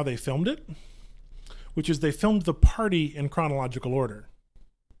thing is how they filmed it, which is they filmed the party in chronological order.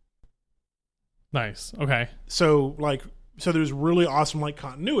 Nice. Okay. So there's really awesome like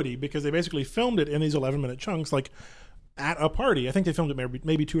continuity because they basically filmed it in these 11-minute chunks, like at a party. I think they filmed it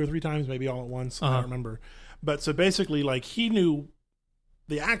maybe 2 or 3 times, maybe all at once. I don't remember. But so basically, like,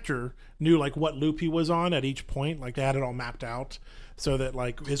 the actor knew like what loop he was on at each point. Like, they had it all mapped out so that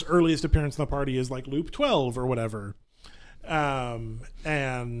like his earliest appearance in the party is like loop 12 or whatever. And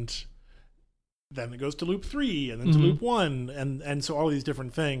then it goes to loop 3 and then to loop 1 and so all these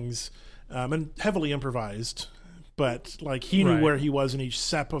different things, and heavily improvised, but like he knew where he was in each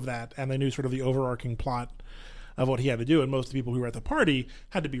step of that, and they knew sort of the overarching plot of what he had to do, and most of the people who were at the party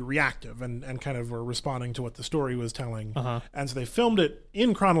had to be reactive and kind of were responding to what the story was telling. And so they filmed it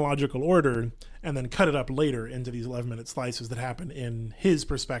in chronological order and then cut it up later into these 11-minute slices that happen in his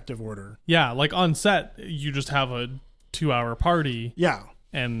perspective order. Yeah, like on set you just have a 2-hour party. Yeah.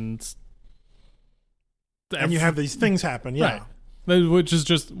 And you have these things happen. Yeah. Right. Which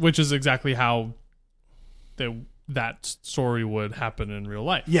is exactly how that story would happen in real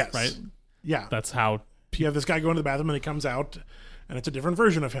life. Yes. Right? Yeah. That's how you have this guy going to the bathroom and he comes out and it's a different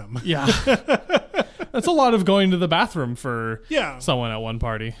version of him. Yeah. That's a lot of going to the bathroom for Yeah. someone at one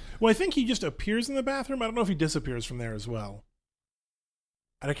party. Well, I think he just appears in the bathroom. I don't know if he disappears from there as well.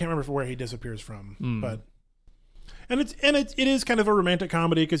 And I can't remember where he disappears from, but it is kind of a romantic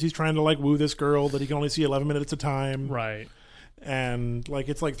comedy because he's trying to like woo this girl that he can only see 11 minutes at a time. Right. And like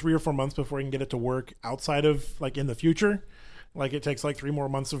it's like 3 or 4 months before he can get it to work outside of like in the future. Like it takes like 3 more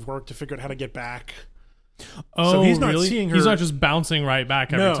months of work to figure out how to get back. Oh, so he's not really? seeing her. He's not just bouncing right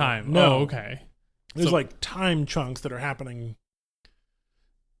back every time. No. Oh, okay. There's So- like time chunks that are happening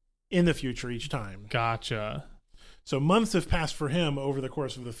in the future each time. Gotcha. So months have passed for him over the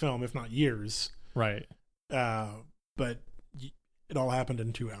course of the film, if not years. Right. But it all happened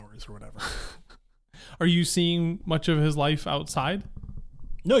in 2 hours or whatever. Are you seeing much of his life outside?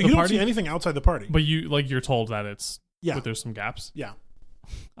 No, The you don't party? see anything outside the party. But you're told that that there's some gaps. Yeah.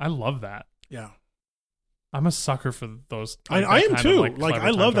 I love that. Yeah. I'm a sucker for those. I am kind too. of, Like clever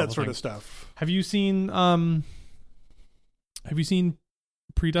I love time that travel sort thing. of stuff. Have you seen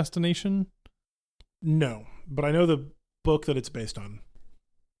Predestination? No, but I know the book that it's based on.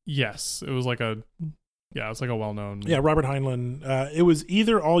 Yes. It was like it's like a well-known. Yeah, Robert Heinlein. It was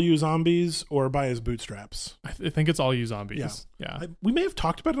either All You Zombies or By His Bootstraps. I think it's All You Zombies. Yeah. We may have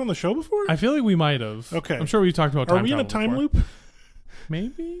talked about it on the show before. I feel like we might have. Okay. I'm sure we talked about time Are we in a time travel loop? before.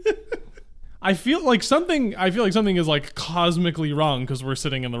 Maybe. I feel like something is like cosmically wrong because we're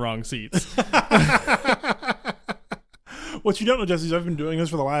sitting in the wrong seats. What you don't know, Jesse, is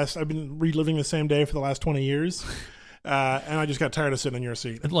I've been reliving the same day for the last 20 years. And I just got tired of sitting in your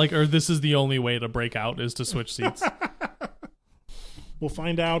seat. Or this is the only way to break out is to switch seats. We'll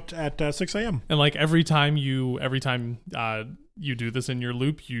find out at 6 a.m. And like every time you do this in your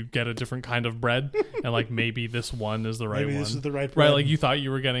loop, you get a different kind of bread, and like maybe this one is the right Maybe one. this is the right Right, bread. like you thought you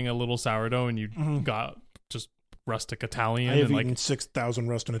were getting a little sourdough, and you got just rustic Italian. I have and eaten 6,000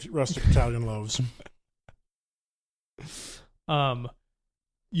 rustic Italian loaves.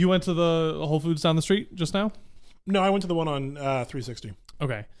 You went to the Whole Foods down the street just now? No, I went to the one on 360.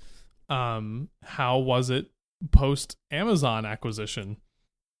 Okay. How was it post Amazon acquisition?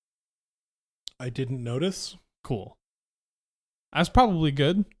 I didn't notice. Cool. That's probably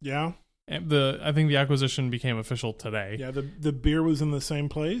good. Yeah. And I think the acquisition became official today. Yeah, the beer was in the same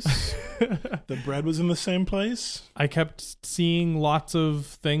place. The bread was in the same place. I kept seeing lots of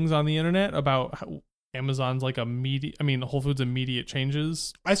things on the internet about how Amazon's like Whole Foods immediate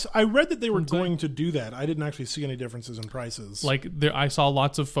changes. I read that they were Something. going to do that. I didn't actually see any differences in prices. Like I saw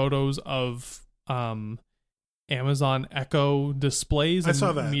lots of photos of Amazon Echo displays I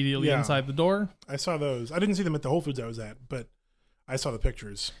saw that. immediately Yeah. inside the door. I saw those. I didn't see them at the Whole Foods I was at, but I saw the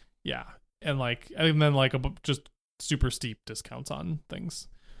pictures. Yeah. And then just super steep discounts on things,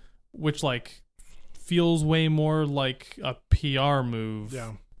 which like feels way more like a PR move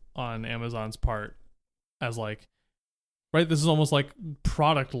Yeah. on Amazon's part, as like, right, this is almost like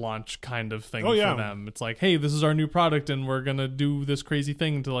product launch kind of thing Oh, yeah. for them. It's like, hey, this is our new product and we're gonna do this crazy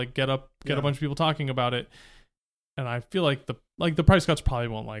thing to like get a bunch of people talking about it. And I feel like the price cuts probably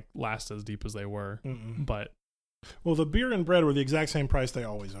won't like last as deep as they were. Mm-mm. But Well, the beer and bread were the exact same price they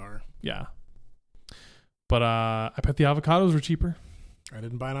always are. yeah. But I bet the avocados were cheaper. I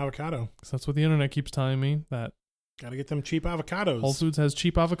didn't buy an avocado. 'Cause that's what the internet keeps telling me, that Got to get them cheap avocados. Whole Foods has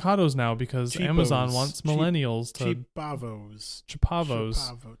cheap avocados now because Cheapos. Amazon wants millennials to cheap avos.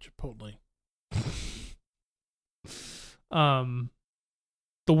 Chipavos. Chipotle.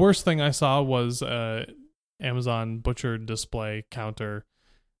 The worst thing I saw was Amazon butcher display counter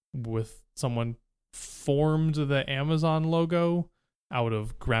with someone formed the Amazon logo out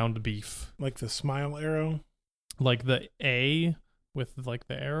of ground beef, Like the smile arrow. like the A with like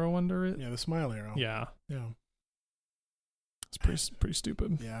the arrow under it. Yeah, the smile arrow. Yeah, Yeah. it's pretty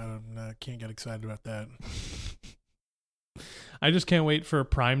stupid. Yeah, I can't get excited about that. I just can't wait for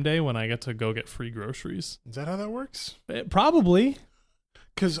Prime Day when I get to go get free groceries. Is that how that works? Probably.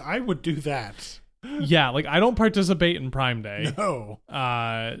 Because I would do that. Yeah, like I don't participate in Prime Day. No.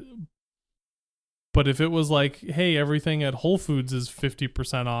 But if it was like, hey, everything at Whole Foods is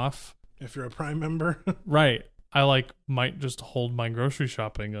 50% off, If you're a Prime member. right? I like might just hold my grocery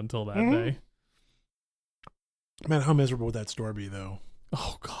shopping until that Mhm. day. Man, how miserable would that store be, though?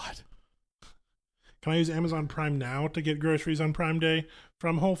 Oh God. Can I use Amazon Prime now to get groceries on Prime Day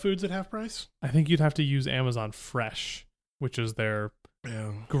from Whole Foods at half price? I think you'd have to use Amazon Fresh, which is their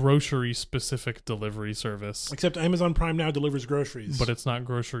Yeah. grocery specific delivery service. Except Amazon Prime now delivers groceries. But it's not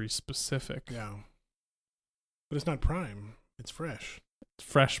grocery specific. Yeah. But it's not Prime. It's Fresh.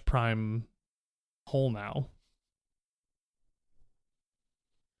 Fresh Prime Whole now.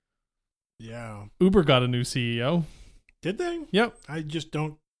 Yeah. Uber got a new CEO. Did they? Yep. I just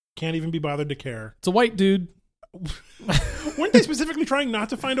can't even be bothered to care. It's a white dude. Weren't they specifically trying not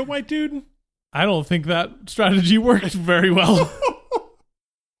to find a white dude? I don't think that strategy worked very well.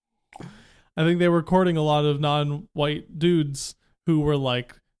 I think they were courting a lot of non-white dudes who were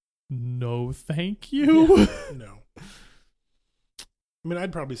like, no, thank you. Yeah. No. I mean,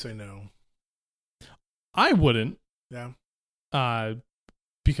 I'd probably say no. I wouldn't, Yeah.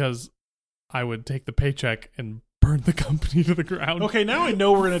 because I would take the paycheck and burn the company to the ground. Okay, now I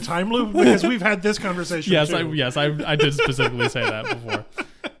know we're in a time loop because we've had this conversation. Yes, too. I did specifically say that before.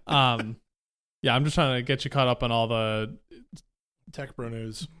 Yeah, I'm just trying to get you caught up on all the Tech Bro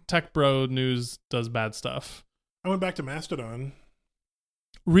news. Tech Bro news does bad stuff. I went back to Mastodon.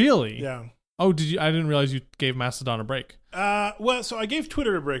 Really? Yeah. Oh, did you? I didn't realize you gave Mastodon a break. Well, so I gave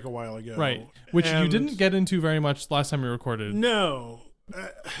Twitter a break a while ago. Right. Which you and didn't get into very much last time we recorded. No.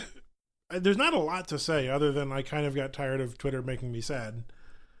 There's not a lot to say other than I kind of got tired of Twitter making me sad.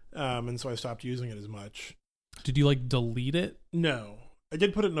 And so I stopped using it as much. Did you like delete it? No. I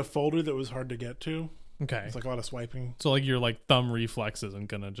did put it in a folder that was hard to get to. Okay. It's like a lot of swiping. So like your like thumb reflex isn't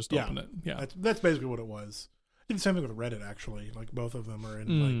gonna just Yeah. open it. Yeah. That's basically what it was. I did the same thing with Reddit, actually. Like, both of them are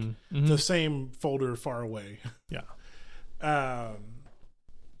in Mhm. the same folder far away. Yeah.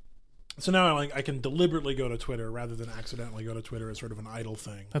 So now I can deliberately go to Twitter rather than accidentally go to Twitter as sort of an idle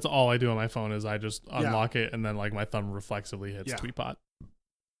thing. That's all I do on my phone is I just unlock it and then like my thumb reflexively hits Yeah. Tweetbot.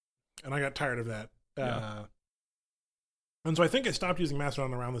 And I got tired of that. Yeah. And so I think I stopped using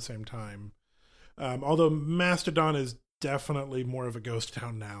Mastodon around the same time. Although Mastodon is definitely more of a ghost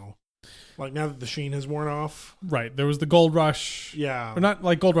town now. Like, now that the sheen has worn off. Right. There was the gold rush. Yeah. Or not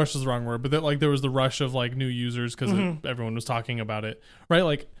like gold rush is the wrong word, but like there was the rush of like new users because Mhm. everyone was talking about it. Right.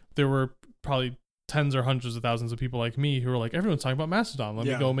 Like there were probably tens or hundreds of thousands of people like me who were like, everyone's talking about Mastodon. Let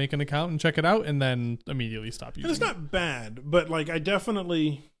me Yeah. go make an account and check it out, and then immediately stop using And it's not bad, but like I don't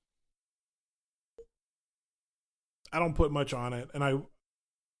put much on it, and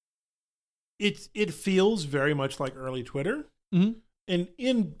it feels very much like early Twitter, Mhm. and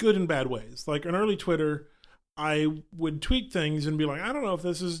in good and bad ways. Like, in early Twitter, I would tweet things and be like, I don't know if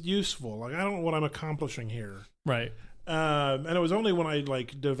this is useful. Like, I don't know what I'm accomplishing here. Right. And it was only when I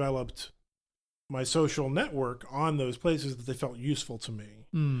like developed my social network on those places that they felt useful to me.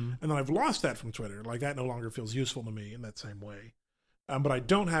 Mm. And then I've lost that from Twitter. Like, that no longer feels useful to me in that same way. But I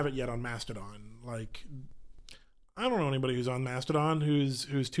don't have it yet on Mastodon. Like, I don't know anybody who's on Mastodon who's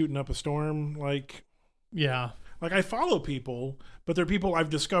tooting up a storm. Like I follow people, but they're people I've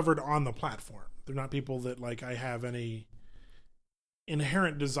discovered on the platform. They're not people that like I have any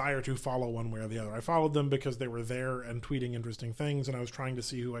inherent desire to follow one way or the other. I followed them because they were there and tweeting interesting things, and I was trying to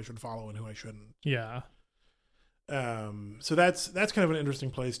see who I should follow and who I shouldn't. Yeah. So that's kind of an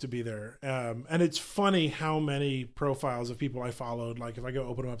interesting place to be there. And it's funny how many profiles of people I followed, like if I go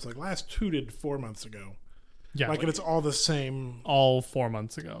open them up, it's like last tweeted 4 months ago. Yeah. Like, and it's all the same. All 4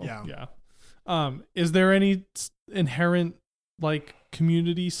 months ago. Yeah. Yeah. Is there any inherent like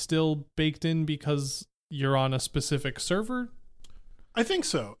community still baked in because you're on a specific server? I think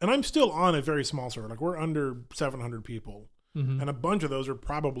so. And I'm still on a very small server. Like, we're under 700 people. Mm-hmm. And a bunch of those are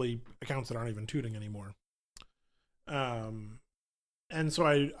probably accounts that aren't even tooting anymore. And so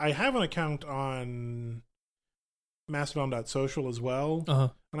I have an account on Mastodon.social as well. Uh-huh.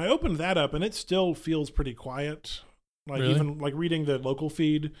 And I opened that up and it still feels pretty quiet. Like, really? Even like reading the local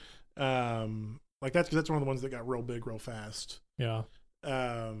feed, like that's one of the ones that got real big real fast. Yeah.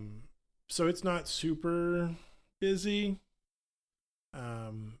 So it's not super busy.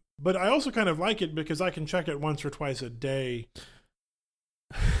 But I also kind of like it because I can check it once or twice a day.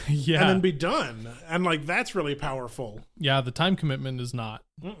 Yeah. And then be done. And like, that's really powerful. Yeah, the time commitment is not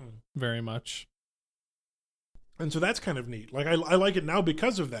very much. And so that's kind of neat. Like, I like it now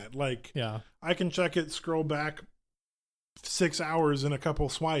because of that. Like, yeah, I can check it, scroll back 6 hours in a couple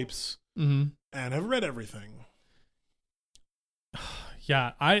swipes, and have read everything.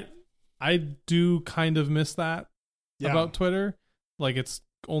 Yeah, I do kind of miss that about Twitter. Like, it's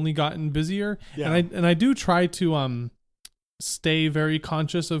only gotten busier. Yeah. And I do try to stay very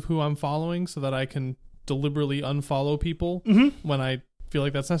conscious of who I'm following so that I can deliberately unfollow people when I feel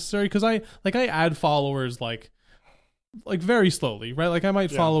like that's necessary, because I add followers like very slowly, right? Like, I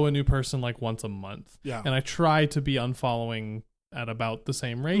might follow a new person like once a month. Yeah. And I try to be unfollowing at about the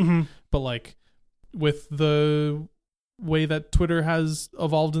same rate. But like, with the way that Twitter has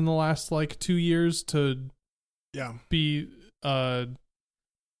evolved in the last like 2 years to be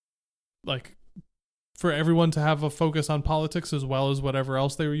like, for everyone to have a focus on politics as well as whatever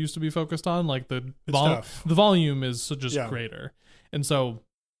else they were used to be focused on, like the volume is just greater. And so,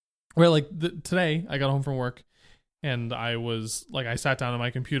 like today I got home from work and I was like, I sat down at my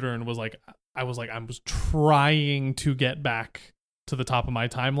computer and I was trying to get back to the top of my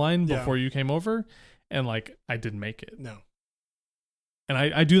timeline before you came over, and like, I didn't make it. No. And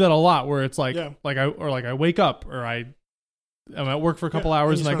I do that a lot where it's like, I wake up, or I'm at work for a couple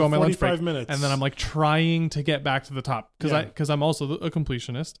hours and I go on my lunch break, minutes. And then I'm like trying to get back to the top because I'm also a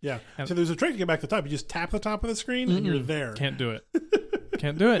completionist. Yeah. So there's a trick to get back to the top. You just tap the top of the screen and you're there. Can't do it.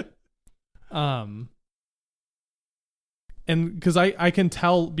 Can't do it. And because I can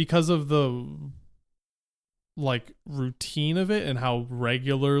tell, because of the like routine of it and how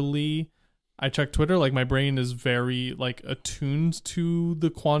regularly I check Twitter, like, my brain is very like attuned to the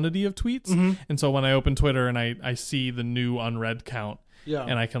quantity of tweets. And so when I open Twitter and I see the new unread count,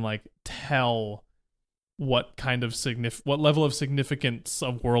 and I can like tell what kind of what level of significance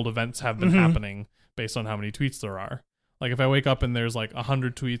of world events have been happening based on how many tweets there are. Like, if I wake up and there's like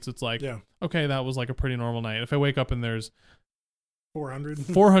 100 tweets, it's like, okay, that was like a pretty normal night. If I wake up and there's 400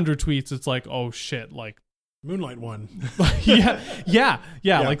 tweets, it's like, oh shit, like, Moonlight won. yeah,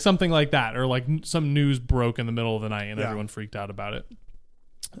 like something like that, or like some news broke in the middle of the night and everyone freaked out about it.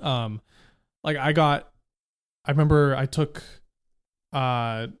 Like, I remember I took,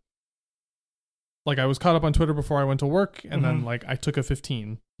 like, I was caught up on Twitter before I went to work, and then like I took a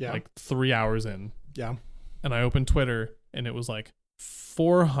 15, like 3 hours in. Yeah. And I opened Twitter and it was like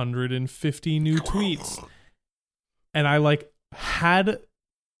 450 new tweets. And I like had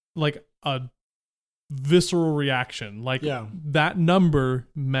like a visceral reaction. Like, that number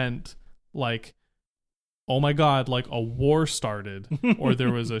meant like, oh my god, like a war started, or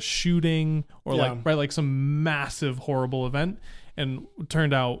there was a shooting, or like some massive horrible event. And it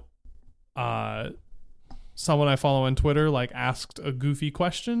turned out someone I follow on Twitter like asked a goofy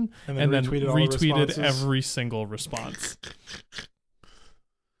question and then retweeted every single response.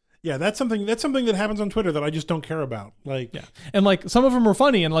 Yeah, that's something that happens on Twitter that I just don't care about. Like, and like, some of them were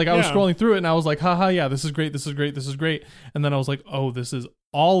funny, and like, I was scrolling through it and I was like, haha, yeah, this is great, and then I was like, oh, this is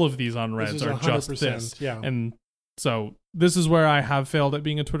all of these unreads are just this. And so this is where I have failed at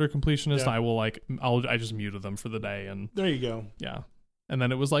being a Twitter completionist. I just muted them for the day, and there you go. And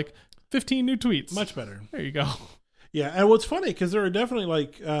then it was like 15 new tweets. Much better. There you go. Yeah, and what's funny, because there are definitely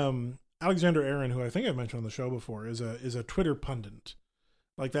like Alexandra Aaron, who I think I've mentioned on the show before, is a Twitter pundit.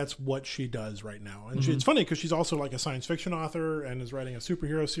 Like, that's what she does right now. And it's funny because she's also like a science fiction author and is writing a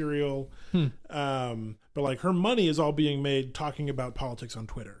superhero serial. But like, her money is all being made talking about politics on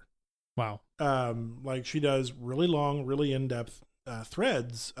Twitter. Wow. Like, she does really long, really in-depth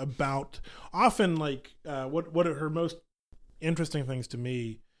threads about, often like what are her most interesting things to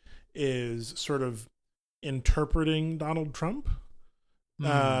me is sort of interpreting Donald Trump.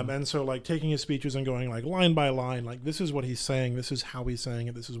 And so like taking his speeches and going like line by line, like this is what he's saying, this is how he's saying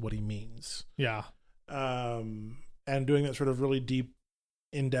it, this is what he means. Yeah. And doing that sort of really deep,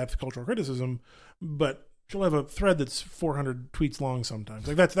 in-depth cultural criticism, but she'll have a thread that's 400 tweets long sometimes.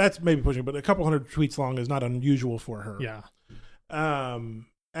 Like that's maybe pushing, but a couple hundred tweets long is not unusual for her. Yeah. And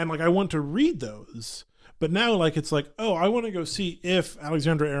like I want to read those, but now like it's like, oh, I want to go see if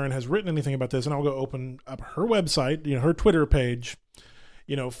Alexandra Aaron has written anything about this, and I'll go open up her website, her Twitter page,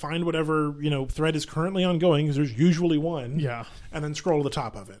 find whatever thread is currently ongoing, because there's usually one. Yeah. And then scroll to the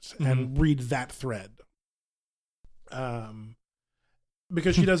top of it and read that thread.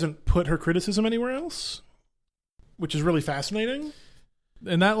 Because she doesn't put her criticism anywhere else, which is really fascinating.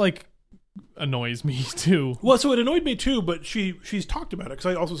 And that like annoys me too. Well, so it annoyed me too, but she's talked about it, because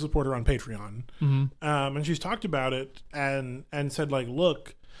I also support her on Patreon. And she's talked about it and said like,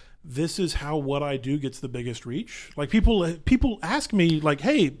 look, this is how what I do gets the biggest reach. Like people ask me like,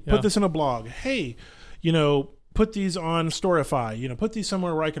 hey, put this in a blog. Hey, put these on Storify, put these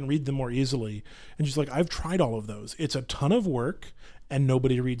somewhere where I can read them more easily. And she's like, I've tried all of those. It's a ton of work and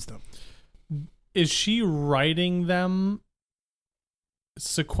nobody reads them. Is she writing them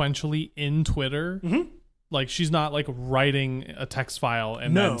sequentially in Twitter? Like she's not like writing a text file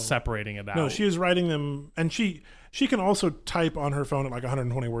and then separating it out. No, she is writing them, and she can also type on her phone at like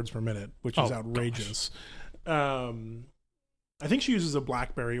 120 words per minute, which is outrageous. I think she uses a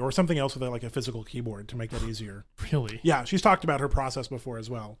BlackBerry or something else with like a physical keyboard to make that easier. Really? Yeah, she's talked about her process before as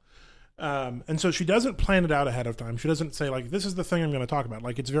well. And so she doesn't plan it out ahead of time. She doesn't say like, this is the thing I'm going to talk about.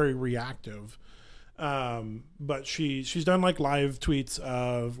 Like it's very reactive. But she's done like live tweets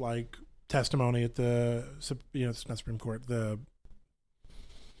of like testimony at the, it's not Supreme Court, the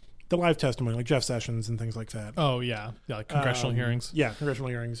live testimony, like Jeff Sessions and things like that. Oh yeah. Yeah. Like congressional hearings. Yeah. Congressional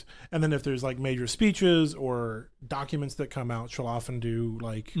hearings. And then if there's like major speeches or documents that come out, she'll often do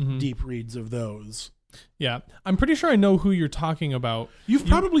like deep reads of those. Yeah, I'm pretty sure I know who you're talking about. You've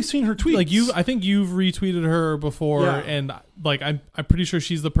probably seen her tweets. Like I think you've retweeted her before, and like I'm pretty sure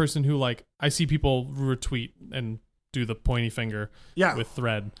she's the person who like I see people retweet and do the pointy finger with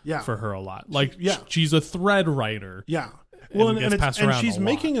thread for her a lot. Like she's a thread writer. Yeah, well, and she's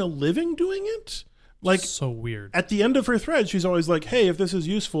making a living doing it. Like so weird. At the end of her thread, she's always like, "Hey, if this is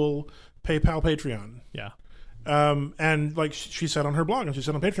useful, PayPal, Patreon." Yeah, and like she said on her blog and she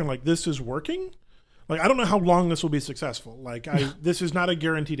said on Patreon, like this is working. Like, I don't know how long this will be successful. Like, this is not a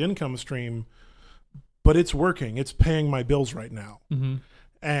guaranteed income stream, but it's working. It's paying my bills right now.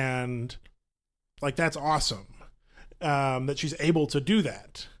 And, like, that's awesome that she's able to do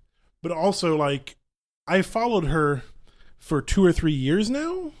that. But also, like, I followed her for 2 or 3 years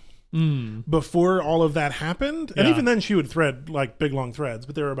now before all of that happened. And even then, she would thread, like, big, long threads,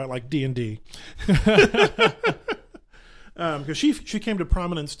 but they were about, like, D&D. Because she came to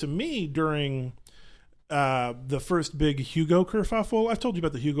prominence to me during... the first big Hugo kerfuffle. I've told you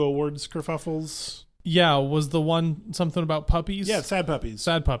about the Hugo Awards kerfuffles. Yeah, was the one something about puppies? Yeah, Sad Puppies.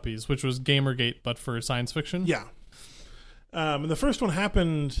 Sad Puppies, which was Gamergate, but for science fiction. Yeah. And the first one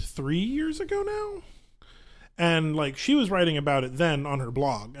happened 3 years ago now. And, like, she was writing about it then on her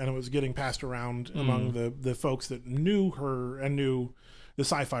blog, and it was getting passed around among the folks that knew her and knew the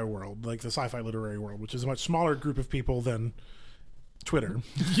sci-fi world, like the sci-fi literary world, which is a much smaller group of people than Twitter.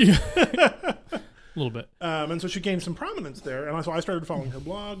 Yeah. A little bit. And so she gained some prominence there. And so I started following her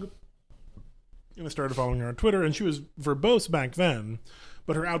blog. And I started following her on Twitter. And she was verbose back then.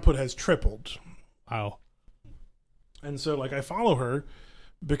 But her output has tripled. Wow. And so, like, I follow her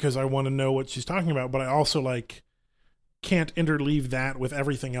because I want to know what she's talking about. But I also, like, can't interleave that with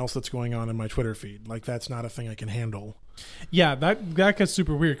everything else that's going on in my Twitter feed. Like, that's not a thing I can handle. Yeah, that gets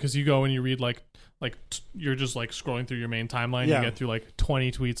super weird because you go and you read, like you're just, like, scrolling through your main timeline. You get through, like,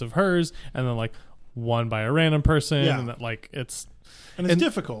 20 tweets of hers. And then, like, one by a random person, and that, like it's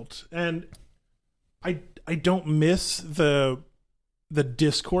difficult, and I don't miss the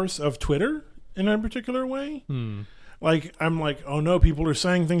discourse of Twitter in a particular way. Like I'm like, oh no, people are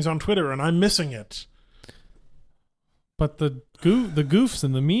saying things on Twitter, and I'm missing it. But the goofs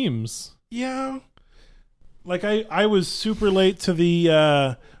and the memes, like I was super late to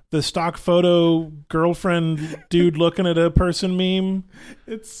the stock photo girlfriend dude looking at a person meme.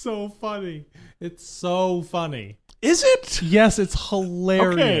 It's so funny. It's so funny. Is it? Yes, it's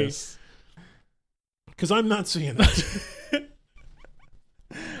hilarious. Because I'm not seeing it.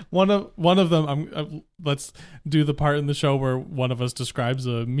 One of them. Let's do the part in the show where one of us describes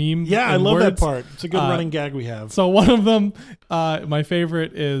a meme. Yeah, I love that part. It's a good running gag we have. So one of them, my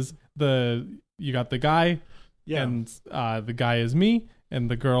favorite is you got the guy, and the guy is me. and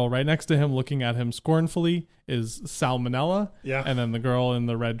the girl right next to him looking at him scornfully is Salmonella. Yeah. And then the girl in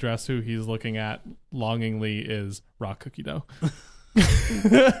the red dress who he's looking at longingly is raw cookie dough.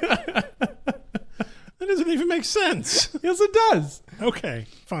 That doesn't even make sense. Yes, it does. Okay,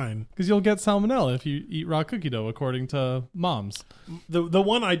 fine. Because you'll get salmonella if you eat raw cookie dough, according to moms. The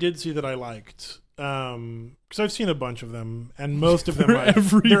one I did see that I liked, because I've seen a bunch of them, and most of them They're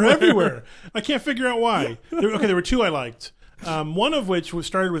they're everywhere. I can't figure out why. There were two I liked. One of which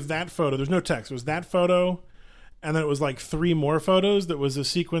started with that photo. There's no text. It was that photo, and then it was like 3 more photos. That was a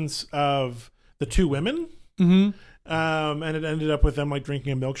sequence of the 2 women, and it ended up with them like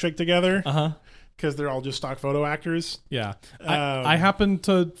drinking a milkshake together. Because they're all just stock photo actors. Yeah, I happen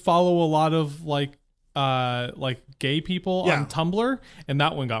to follow a lot of like gay people on Tumblr, and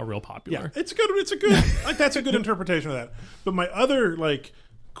that one got real popular. Yeah, it's a good like that's a good interpretation of that. But my other like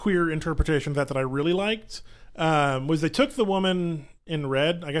queer interpretation of that I really liked was they took the woman in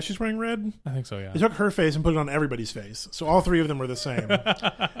red. I guess she's wearing red. I think so. Yeah. They took her face and put it on everybody's face, so all 3 of them were the same.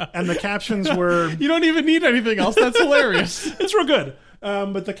 And the captions were, "You don't even need anything else." That's hilarious. It's real good.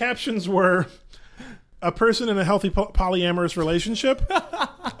 But the captions were, a person in a healthy polyamorous relationship,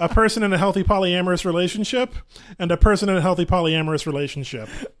 a person in a healthy polyamorous relationship, and a person in a healthy polyamorous relationship.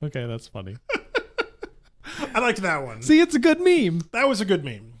 Okay, that's funny. I liked that one. See, it's a good meme. That was a good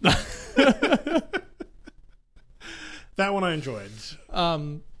meme. That one I enjoyed.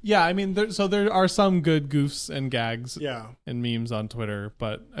 Yeah, I mean, there are some good goofs and gags and memes on Twitter,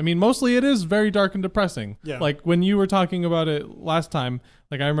 but I mean, mostly it is very dark and depressing. Yeah. Like when you were talking about it last time,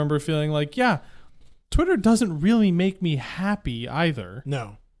 like I remember feeling like, yeah, Twitter doesn't really make me happy either.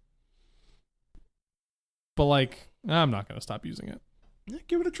 No. But like, I'm not going to stop using it. Yeah,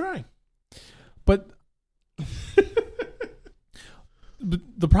 give it a try. But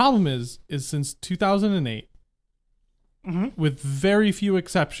the problem is since 2008, with very few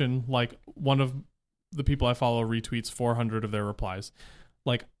exception, like one of the people I follow retweets 400 of their replies.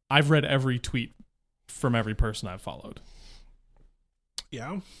 Like I've read every tweet from every person I've followed.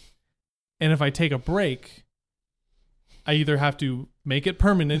 Yeah. And if I take a break, I either have to make it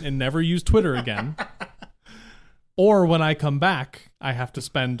permanent and never use Twitter again, or when I come back, I have to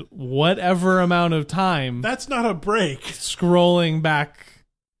spend whatever amount of time. That's not a break. Scrolling back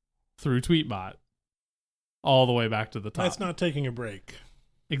through Tweetbot all the way back to the top. That's not taking a break.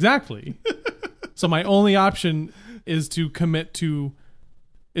 Exactly. So my only option is to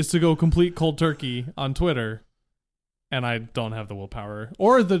go complete cold turkey on Twitter. And I don't have the willpower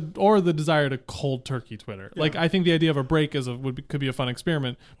or the desire to cold turkey Twitter. Yeah. Like I think the idea of a break could be a fun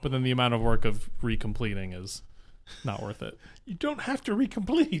experiment, but then the amount of work of recompleting is not worth it. You don't have to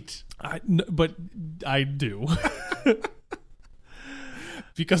recomplete. But I do.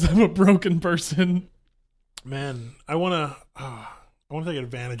 Because I'm a broken person. Man, I want to take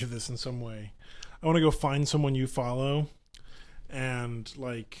advantage of this in some way. I want to go find someone you follow and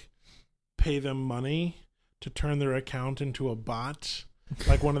like pay them money to turn their account into a bot,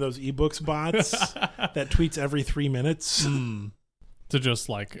 like one of those ebooks bots that tweets every 3 minutes. To just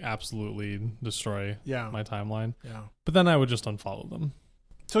like absolutely destroy my timeline. Yeah. But then I would just unfollow them.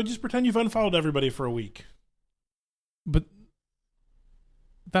 So just pretend you've unfollowed everybody for a week. But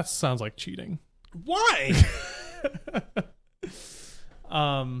that sounds like cheating. Why?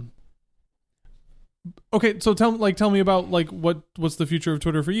 Okay, so tell me about like what's the future of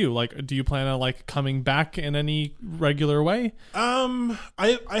Twitter for you? Like, do you plan on like coming back in any regular way?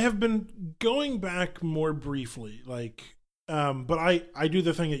 I have been going back more briefly, like, but I do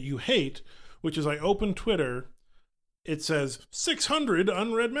the thing that you hate, which is I open Twitter, it says 600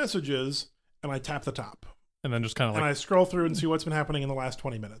 unread messages, and I tap the top, and then just kind of like, and I scroll through and see what's been happening in the last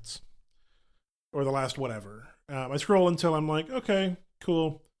 20 minutes, or the last whatever. I scroll until I'm like, okay,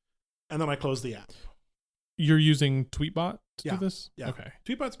 cool, and then I close the app. You're using Tweetbot to do this? Yeah. Okay.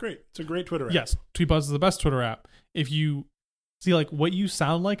 Tweetbot's great. It's a great Twitter app. Yes. Tweetbot is the best Twitter app. If you see, like, what you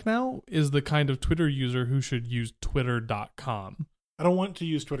sound like now is the kind of Twitter user who should use Twitter.com. I don't want to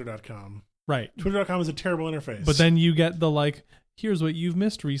use Twitter.com. Right. Twitter.com is a terrible interface. But then you get the, like, here's what you've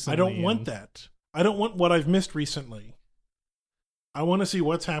missed recently. I don't want that. I don't want what I've missed recently. I want to see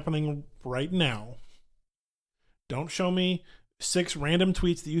what's happening right now. Don't show me 6 random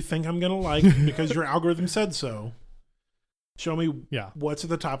tweets that you think I'm going to like because your algorithm said so. Show me what's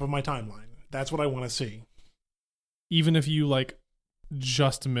at the top of my timeline. That's what I want to see. Even if you like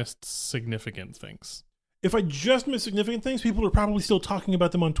just missed significant things. If I just missed significant things, people are probably still talking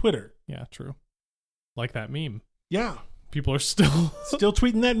about them on Twitter. Yeah, true. Like that meme. Yeah. People are still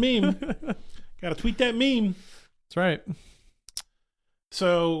tweeting that meme. Got to tweet that meme. That's right.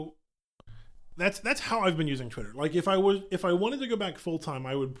 So that's how I've been using Twitter. Like if I wanted to go back full time,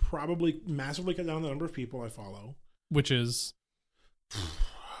 I would probably massively cut down the number of people I follow. Which is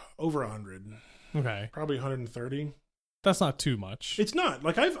over 100. Okay. Probably 130. That's not too much. It's not.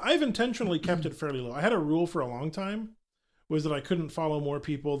 Like I've intentionally kept it fairly low. I had a rule for a long time was that I couldn't follow more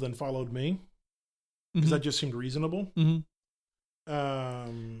people than followed me. Because that just seemed reasonable.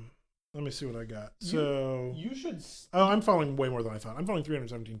 Let me see what I got. So you should. Oh, I'm following way more than I thought. I'm following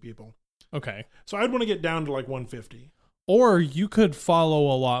 317 people. Okay. So I'd want to get down to like 150. Or you could follow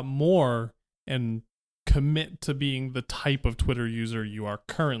a lot more and commit to being the type of Twitter user you are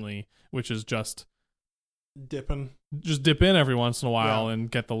currently, which is just dip in every once in a while and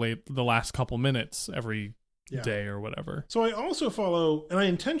get the last couple minutes every day or whatever. So I also follow, and I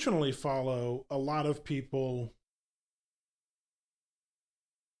intentionally follow a lot of people.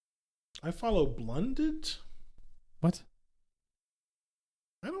 I follow Blunded. What?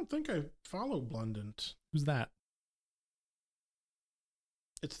 I don't think I follow Blundent. Who's that?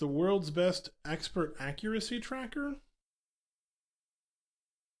 It's the world's best expert accuracy tracker.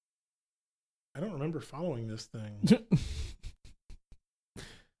 I don't remember following this thing.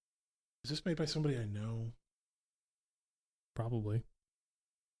 Is this made by somebody I know? Probably.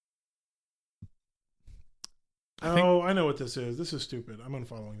 I know what this is. This is stupid. I'm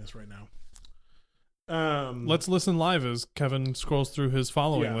unfollowing this right now. Let's listen live as Kevin scrolls through his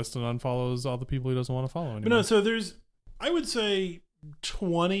following list and unfollows all the people he doesn't want to follow anymore. But no, so I would say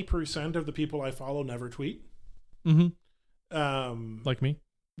 20% of the people I follow never tweet. Like me?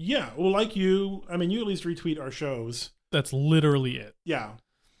 Yeah. Well, like you. I mean, you at least retweet our shows. That's literally it. Yeah.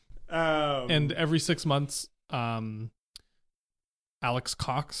 And every 6 months, Alex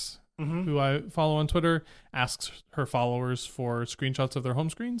Cox, who I follow on Twitter, asks her followers for screenshots of their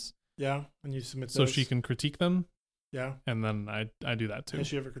home screens. Yeah, and you submit so those. She can critique them. Yeah. And then I do that too. Has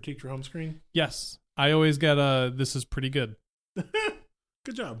she ever critiqued your home screen? Yes. I always get this is pretty good.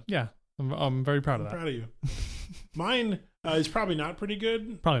 Good job. Yeah. I'm very proud of that. I'm proud of you. Mine is probably not pretty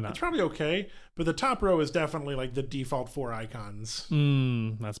good. Probably not. It's probably okay, but the top row is definitely like the default 4 icons.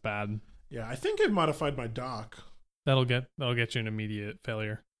 That's bad. Yeah, I think I've modified my doc. That'll get you an immediate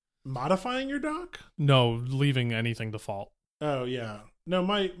failure. Modifying your doc? No, leaving anything default. Oh yeah. No,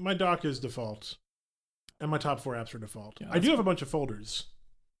 my doc is default. And my top 4 apps are default. Yeah, I do have a bunch of folders.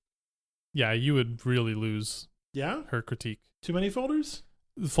 Yeah, you would really lose her critique. Too many folders?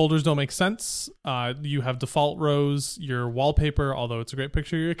 The folders don't make sense. You have default rows. Your wallpaper, although it's a great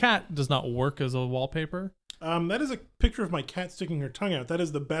picture of your cat, does not work as a wallpaper. That is a picture of my cat sticking her tongue out. That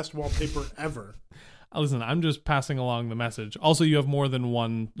is the best wallpaper ever. Listen, I'm just passing along the message. Also, you have more than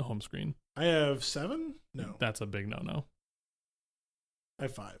one home screen. I have 7? No. That's a big no-no. I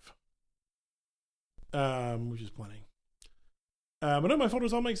have 5. Which is plenty. But no, my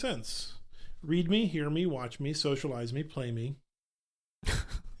folders all make sense. Read me, hear me, watch me, socialize me, play me.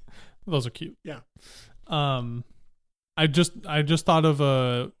 Those are cute. Yeah. I just thought of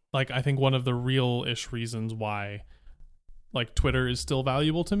I think one of the real-ish reasons why like Twitter is still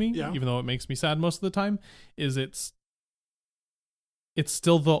valuable to me, even though it makes me sad most of the time, is it's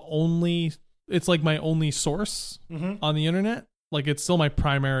still it's like my only source on the internet. Like it's still my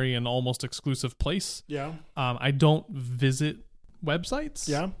primary and almost exclusive place. Yeah. I don't visit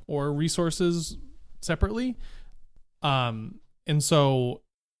websites or resources separately. And so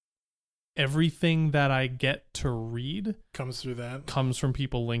everything that I get to read comes from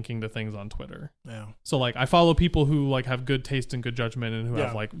people linking to things on Twitter. Yeah. So like I follow people who like have good taste and good judgment and who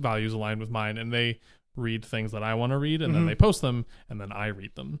have like values aligned with mine, and they read things that I want to read, and then they post them, and then I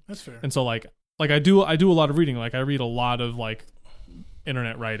read them. That's fair. And so like I do a lot of reading. Like I read a lot of like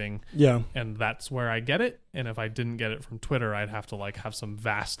internet writing. Yeah. And that's where I get it. And if I didn't get it from Twitter, I'd have to like have some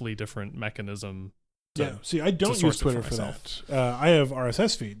vastly different mechanism. See, I don't use Twitter for that. I have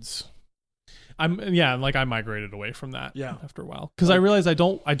RSS feeds. I migrated away from that after a while, because I realized I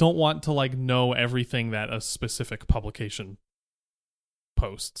don't want to like know everything that a specific publication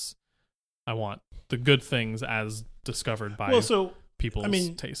posts. I want the good things as discovered by people's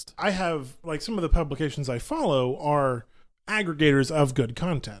taste. I have like some of the publications I follow are aggregators of good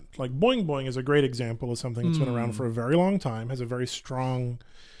content. Like Boing Boing is a great example of something that's been around for a very long time, has a very strong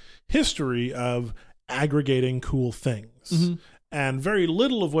history of aggregating cool things. And very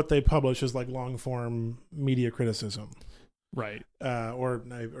little of what they publish is like long form media criticism. Right. Or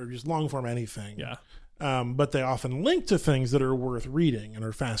just long form anything. Yeah. But they often link to things that are worth reading and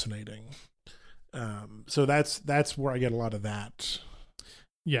are fascinating. So that's where I get a lot of that.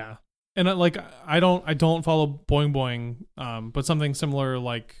 Yeah. And I don't follow Boing Boing, but something similar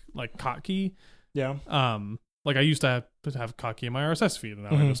like Kottke. Yeah. Like I used to have Kottke in my RSS feed, and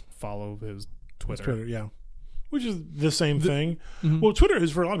now I just follow his Twitter. It's Twitter, yeah. Which is the same thing. Mm-hmm. Well, Twitter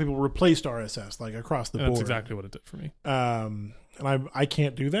is, for a lot of people, replaced RSS, like, across the board. That's exactly what it did for me. And I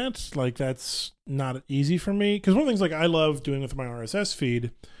can't do that. Like, that's not easy for me. Because one of the things, like, I love doing with my RSS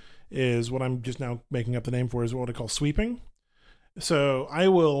feed is what I'm just now making up the name for is what I call sweeping. So I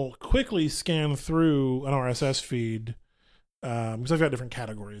will quickly scan through an RSS feed because I've got different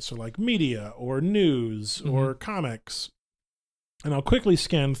categories. So like media or news or comics. And I'll quickly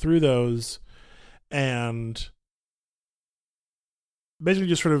scan through those and basically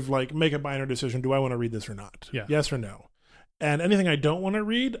just sort of like make a binary decision. Do I want to read this or not? Yeah. Yes or no? And anything I don't want to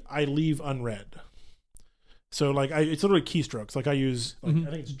read, I leave unread. So like it's literally keystrokes. Like I use, like,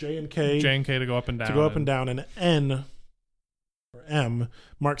 I think it's J and K. J and K to go up and down. To go up and down, and N or M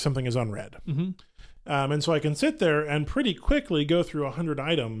marks something as unread. And so I can sit there and pretty quickly go through 100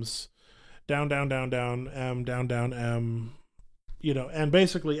 items, down, M, down, M, and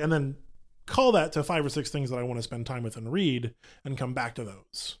basically, and then call that to 5 or 6 things that I want to spend time with and read, and come back to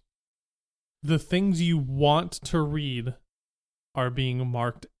those. The things you want to read are being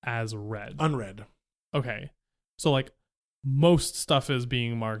marked as read. Unread. Okay. So like most stuff is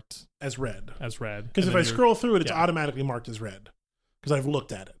being marked as read. Because if I scroll through it, it's automatically marked as read. Because I've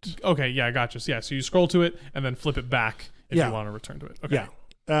looked at it. Okay, yeah, I gotcha. Yeah, so you scroll to it and then flip it back if you want to return to it. Okay. Yeah.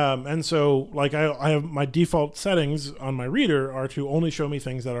 And so like I have my default settings on my reader are to only show me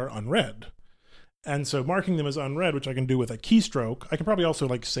things that are unread. And so marking them as unread, which I can do with a keystroke, I can probably also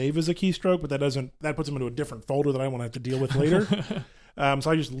like save as a keystroke, but that puts them into a different folder that I want to have to deal with later.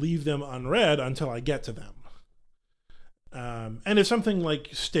 So I just leave them unread until I get to them. And if something like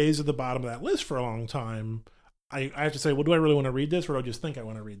stays at the bottom of that list for a long time, I have to say, well, do I really want to read this, or do I just think I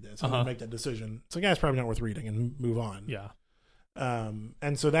want to read this? And then make that decision. It's like, it's probably not worth reading, and move on. Yeah.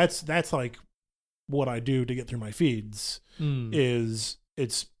 And so that's like what I do to get through my feeds. Is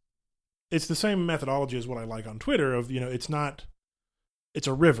it's the same methodology as what I like on Twitter. Of it's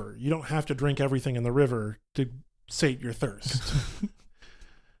a river. You don't have to drink everything in the river to sate your thirst. You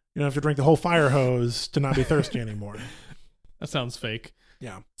don't have to drink the whole fire hose to not be thirsty anymore. That sounds fake.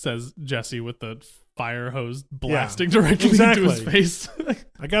 Yeah. Says Jesse with the fire hose blasting directly into his face.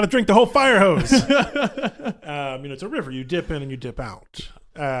 I got to drink the whole fire hose. It's a river. You dip in and you dip out.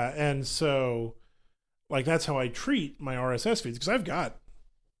 And so, like, that's how I treat my RSS feeds, because I've got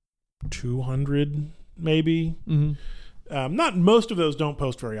 200 maybe. Not most of those don't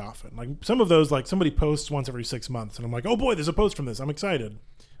post very often. Like some of those, like somebody posts once every 6 months, and I'm like, oh boy, there's a post from this. I'm excited.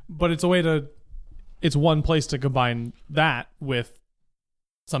 But it's one place to combine that with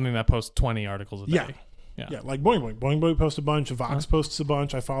something that posts 20 articles a day. Yeah. Like Boing Boing. Boing Boing posts a bunch. Vox posts a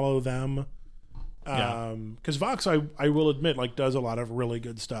bunch. I follow them. Because Vox, I will admit, like, does a lot of really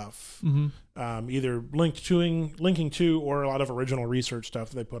good stuff. Either linking to, or a lot of original research stuff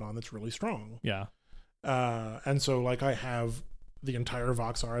that they put on that's really strong. Yeah. And so, like, I have the entire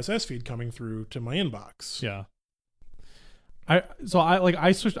Vox RSS feed coming through to my inbox. Yeah. I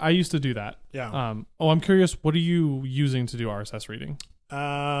used to do that. Yeah. I'm curious, what are you using to do RSS reading?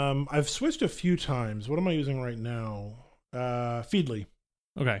 I've switched a few times. What am I using right now? Feedly.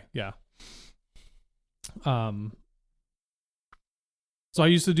 Okay, yeah. So I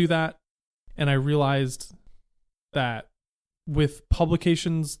used to do that, and I realized that with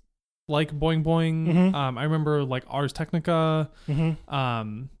publications like Boing Boing, I remember like Ars Technica,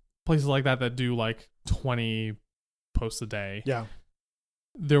 places like that do like 20 posts a day. Yeah.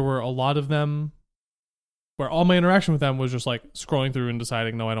 There were a lot of them where all my interaction with them was just like scrolling through and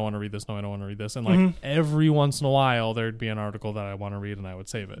deciding, no, I don't want to read this. No, I don't want to read this. And like every once in a while there'd be an article that I want to read and I would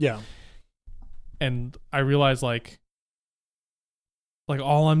save it. Yeah. And I realized like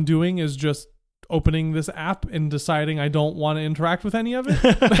all I'm doing is just opening this app and deciding I don't want to interact with any of it.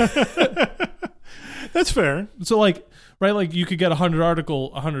 That's fair. So like, right, like you could get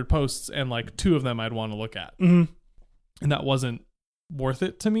 100 posts and like 2 of them I'd want to look at. And that wasn't worth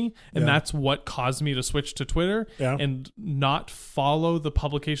it to me. And that's what caused me to switch to Twitter and not follow the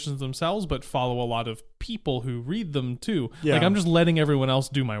publications themselves, but follow a lot of people who read them too. Yeah. Like I'm just letting everyone else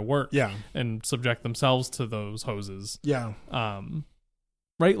do my work and subject themselves to those hoses. Yeah.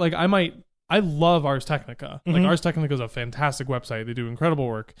 Right. Like I love Ars Technica. Like Ars Technica is a fantastic website. They do incredible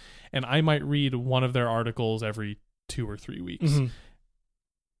work. And I might read one of their articles every 2 or 3 weeks.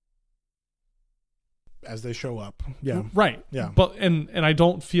 As they show up. Yeah. Right. Yeah. But and I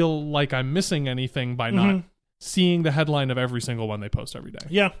don't feel like I'm missing anything by not seeing the headline of every single one they post every day.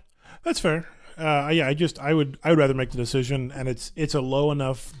 Yeah. That's fair. I would rather make the decision, and it's a low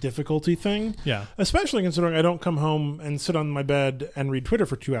enough difficulty thing. Yeah. Especially considering I don't come home and sit on my bed and read Twitter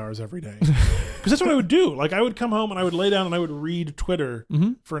for 2 hours every day. Because that's what I would do. Like, I would come home and I would lay down and I would read Twitter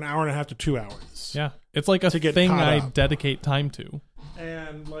for an hour and a half to 2 hours. Yeah. It's like a thing I dedicate time to.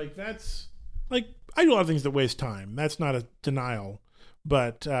 And, like, that's, like, I do a lot of things that waste time. That's not a denial.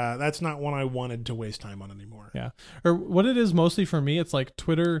 But that's not one I wanted to waste time on anymore. Yeah. Or what it is mostly for me, it's like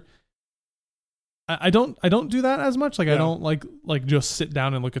Twitter. I don't do that as much. Like, I don't like just sit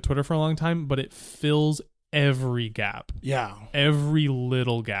down and look at Twitter for a long time, but it fills every gap. Yeah. Every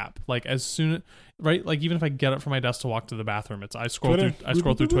little gap. Like, as soon, right? Like, even if I get up from my desk to walk to the bathroom, I scroll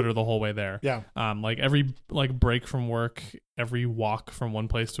through Twitter the whole way there. Yeah. Like every break from work, every walk from one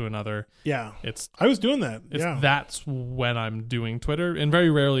place to another. Yeah. I was doing that. That's when I'm doing Twitter. And very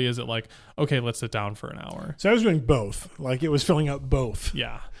rarely is it like, okay, let's sit down for an hour. So I was doing both. Like, it was filling up both.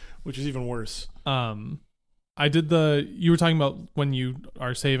 Yeah. Which is even worse. I did you were talking about when you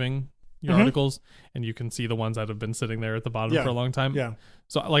are saving your articles and you can see the ones that have been sitting there at the bottom for a long time. Yeah.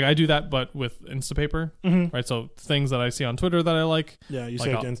 So, like, I do that, but with Instapaper, right? So things that I see on Twitter that I like. Yeah, you like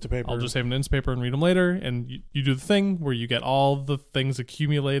save to Instapaper. I'll just save them to Instapaper and read them later. And you do the thing where you get all the things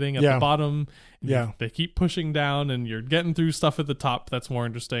accumulating at the bottom. Yeah. They keep pushing down and you're getting through stuff at the top that's more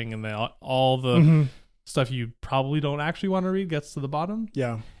interesting. And all the stuff you probably don't actually want to read gets to the bottom.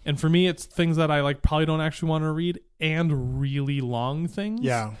 Yeah. And for me, it's things that I like probably don't actually want to read and really long things.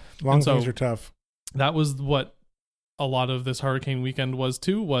 Yeah. Long things are tough. That was what a lot of this hurricane weekend was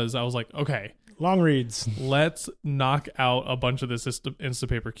too, I was like, okay, long reads. Let's knock out a bunch of this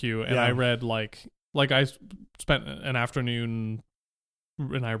Instapaper queue. And I read like I spent an afternoon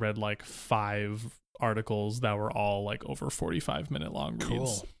and I read like 5 articles that were all like over 45-minute long reads.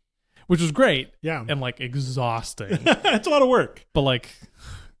 Cool. Which was great. Yeah. And like exhausting. It's a lot of work. But like,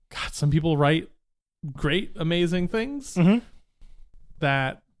 God, some people write great, amazing things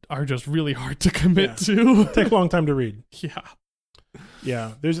that are just really hard to commit to. Take a long time to read. Yeah.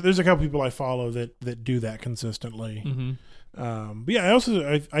 Yeah. There's a couple people I follow that do that consistently. But yeah,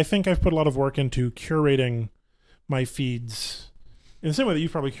 I think I've put a lot of work into curating my feeds in the same way that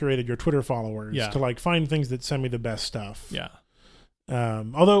you've probably curated your Twitter followers to like find things that send me the best stuff. Yeah.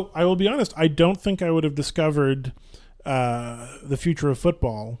 Although I will be honest, I don't think I would have discovered the future of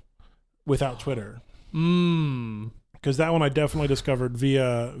football without Twitter. Because that one I definitely discovered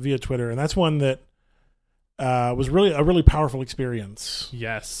via Twitter, and that's one that was really a really powerful experience.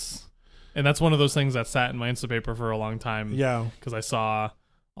 Yes, and that's one of those things that sat in my Instapaper for a long time. Yeah, because I saw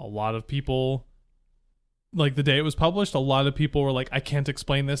a lot of people. Like the day it was published, a lot of people were like, I can't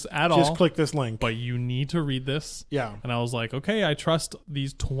explain this at all. Just click this link. But you need to read this. Yeah. And I was like, okay, I trust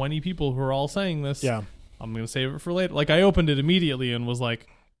these 20 people who are all saying this. Yeah. I'm going to save it for later. Like, I opened it immediately and was like,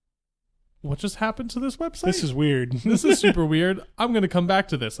 what just happened to this website? This is weird. This is super weird. I'm going to come back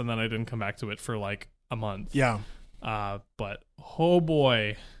to this. And then I didn't come back to it for like a month. Yeah. But, oh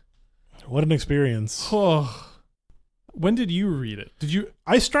boy. What an experience. Oh. When did you read it?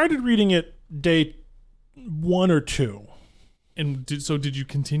 I started reading it day 1 or 2. And did you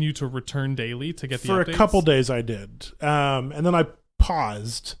continue to return daily to get the updates? For a couple days I did. And then I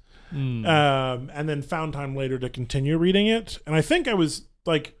paused. And then found time later to continue reading it. And I think I was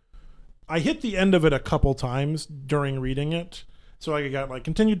like, I hit the end of it a couple times during reading it. So I got like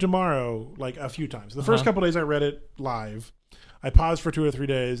continued tomorrow like a few times. The first couple days I read it live. I paused for 2 or 3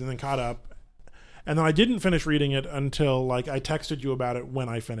 days and then caught up. And then I didn't finish reading it until like I texted you about it when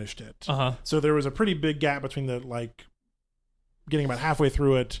I finished it. So there was a pretty big gap between the like getting about halfway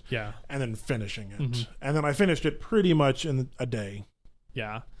through it and then finishing it. And then I finished it pretty much in a day.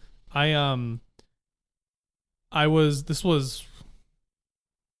 Yeah. This was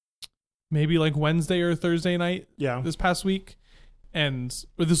maybe like Wednesday or Thursday night this past week. And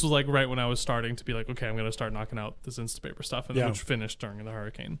this was like right when I was starting to be like, okay, I'm going to start knocking out this Instapaper stuff, and which finished during the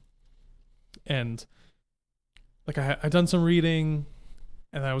hurricane. And like I'd done some reading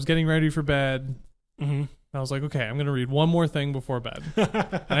and I was getting ready for bed. And I was like, okay, I'm going to read one more thing before bed.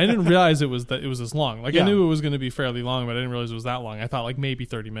 And I didn't realize it was this long. Like I knew it was going to be fairly long, but I didn't realize it was that long. I thought like maybe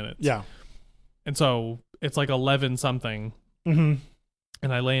 30 minutes. Yeah. And so it's like 11 something. And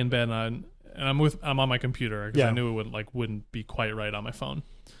I lay in bed and I'm on my computer because I knew it wouldn't be quite right on my phone.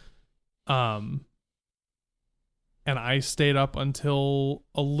 And I stayed up until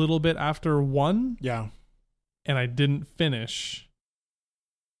a little bit after 1. Yeah. And I didn't finish.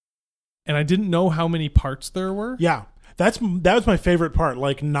 And I didn't know how many parts there were. Yeah. That was my favorite part,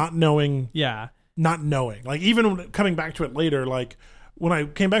 like not knowing. Yeah. Not knowing. Like even coming back to it later, like when I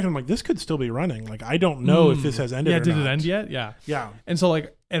came back, I'm like, this could still be running. Like I don't know if this has ended or not. Did it end yet? Yeah. Yeah. And so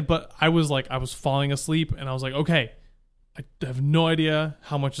but I was falling asleep and I was like, okay, I have no idea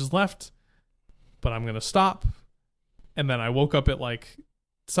how much is left, but I'm going to stop. And then I woke up at like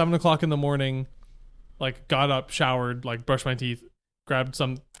 7:00 in the morning, like got up, showered, like brushed my teeth, grabbed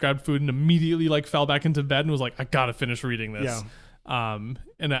food, and immediately like fell back into bed and was like, I gotta finish reading this. Yeah. And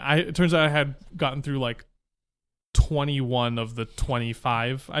it turns out I had gotten through like 21 of the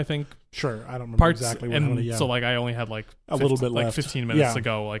 25, I think. Sure, I don't remember parts, exactly and how many. Yeah. So like I only had like a little bit like left. 15 minutes to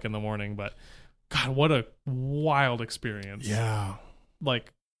go, like in the morning. But God, what a wild experience! Yeah,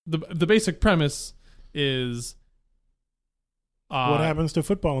 like the basic premise is what happens to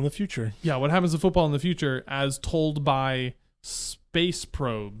football in the future? Yeah, what happens to football in the future, as told by space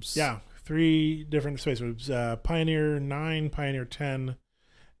probes? Yeah, 3 different space probes: Pioneer 9, Pioneer 10,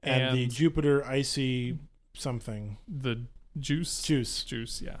 and the Jupiter Icy something. The Juice.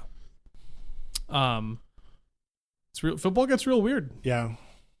 Yeah. It's real. Football gets real weird. Yeah,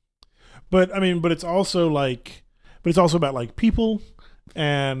 but it's also about like people,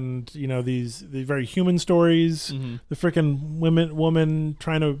 and these very human stories. Mm-hmm. The freaking woman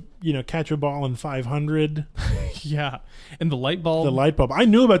trying to catch a ball in 500. Yeah, and the light bulb. I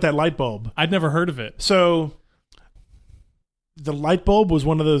knew about that light bulb. I'd never heard of it. So the light bulb was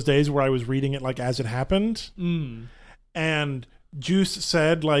one of those days where I was reading it like as it happened, and Juice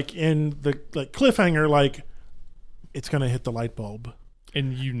said like in the cliffhanger like it's gonna hit the light bulb,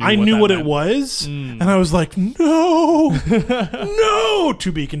 and I knew what it was, and I was like, no, no,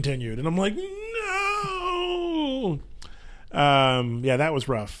 to be continued, and I'm like, no. Yeah, that was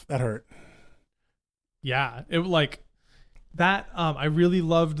rough. That hurt. Yeah, it like that. I really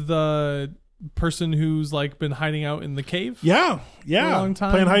loved the person who's like been hiding out in the cave. Yeah, for a long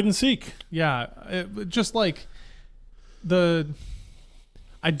time, playing hide and seek. Yeah, just like I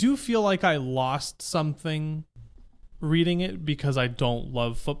do feel like I lost something reading it because I don't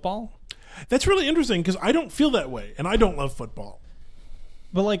love football. That's really interesting because I don't feel that way, and I don't love football.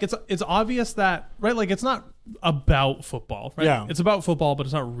 But like it's obvious that, right, like it's not about football, right? Yeah. It's about football, but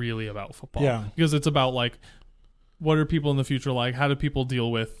it's not really about football. Yeah. Because it's about like what are people in the future like? How do people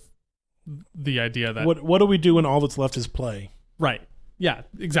deal with the idea that what do we do when all that's left is play? Right. Yeah,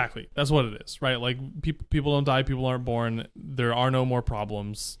 exactly. That's what it is, right? Like people don't die, people aren't born, there are no more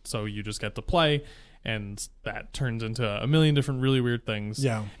problems, so you just get to play, and that turns into a million different really weird things.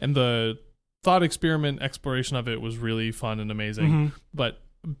 Yeah. And the thought experiment exploration of it was really fun and amazing, but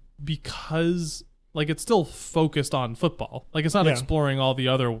because like it's still focused on football, like it's not exploring all the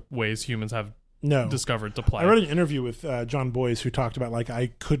other ways humans have discovered to play. I read an interview with John Boyce who talked about like I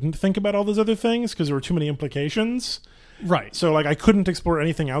couldn't think about all those other things because there were too many implications. Right. So like I couldn't explore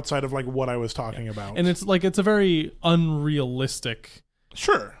anything outside of like what I was talking about. And it's like it's a very unrealistic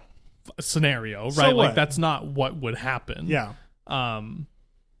scenario, right? So what? Like that's not what would happen. Yeah.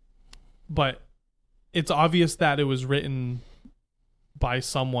 But it's obvious that it was written by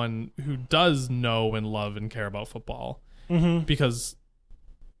someone who does know and love and care about football, because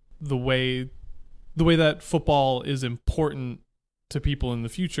the way that football is important to people in the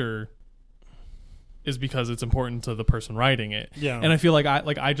future is because it's important to the person writing it. Yeah. And I feel like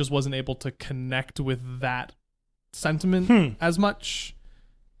I just wasn't able to connect with that sentiment as much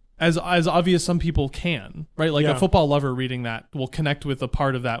as obvious some people can, right? Like a football lover reading that will connect with a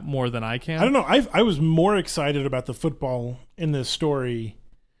part of that more than I can. I don't know. I was more excited about the football in this story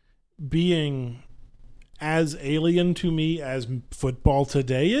being as alien to me as football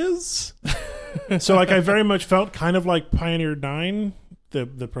today is. So like I very much felt kind of like Pioneer 9,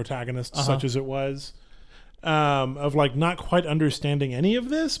 the protagonist, such as it was, of like not quite understanding any of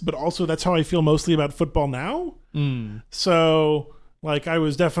this, but also that's how I feel mostly about football now. So like I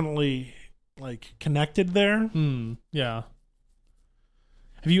was definitely like connected there. Yeah.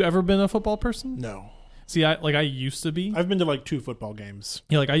 Have you ever been a football person? No. See, I used to be. I've been to like 2 football games.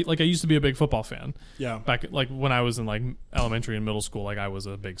 Yeah, I used to be a big football fan. Yeah. Back like when I was in like elementary and middle school, like I was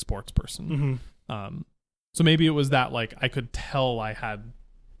a big sports person. So maybe it was that like I could tell I had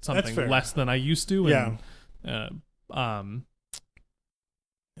something less than I used to. And, yeah.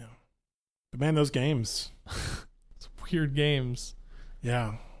 But man, those games. It's weird games.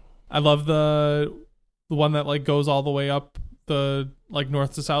 Yeah. I love the one that like goes all the way up the like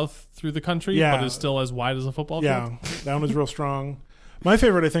north to south through the country, but is still as wide as a football field. Yeah, that one was real strong. My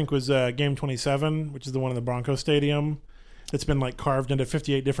favorite, I think, was Game 27, which is the one in the Bronco Stadium. It's been like carved into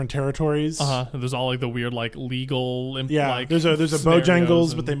 58 different territories. And there's all like the weird like legal. Like, there's a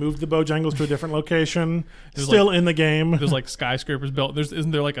Bojangles, but they moved the Bojangles to a different location. Still like, in the game. There's like skyscrapers built.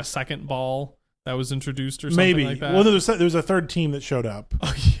 Isn't there like a second ball that was introduced or something like that? Well, there's a third team that showed up.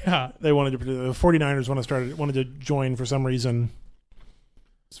 Oh yeah, they wanted to. The 49ers wanted to join for some reason.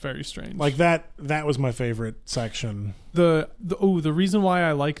 It's very strange. Like that was my favorite section. The reason why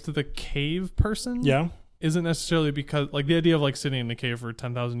I liked the cave person. Yeah. isn't necessarily because like the idea of like sitting in a cave for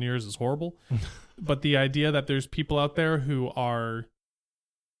 10,000 years is horrible, but the idea that there's people out there who are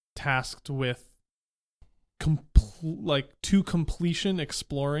tasked with to completion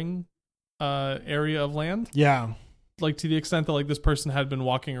exploring area of land. Yeah. Like to the extent that like this person had been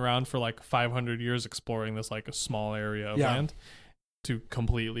walking around for like 500 years exploring this like a small area of land to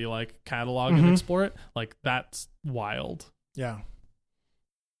completely like catalog and explore it. Like that's wild. Yeah.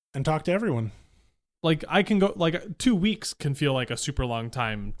 And talk to everyone. Like I can go like 2 weeks can feel like a super long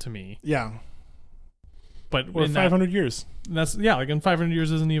time to me. Yeah. But or 500 years. That's like in 500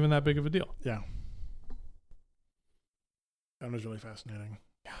 years isn't even that big of a deal. Yeah. That was really fascinating.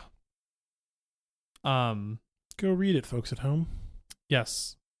 Yeah. Go read it, folks at home.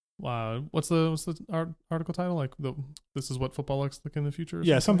 Yes. What's the article title? Like this is what football looks like in the future?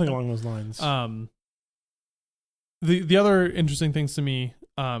 Yeah, something like along those lines. The other interesting things to me,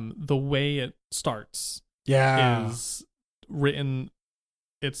 the way it starts, is written.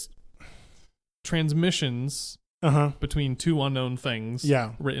 It's transmissions between two unknown things.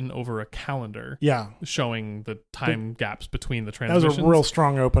 Yeah, written over a calendar. Yeah, showing the time gaps between the transmissions. That was a real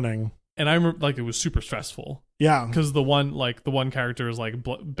strong opening. And I remember, like, it was super stressful. Yeah, because the one character is like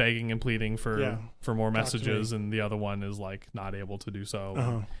begging and pleading for more messages, and the other one is like not able to do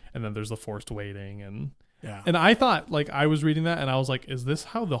so. And then there's the forced waiting, and I thought, like, I was reading that and I was like, is this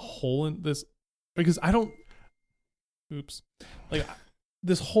how the whole in this? Because I don't. Oops, like.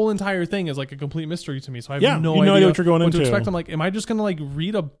 This whole entire thing is like a complete mystery to me, so I have no idea what you're going into. To expect. I'm like, am I just gonna like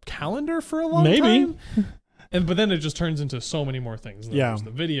read a calendar for a long time? But then it just turns into so many more things. There's the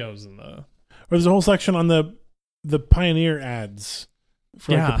videos and or there's a whole section on the Pioneer ads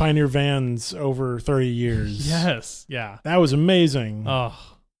for like the Pioneer vans over 30 years. Yes, yeah, that was amazing. I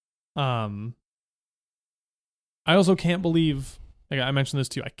also can't believe, like I mentioned this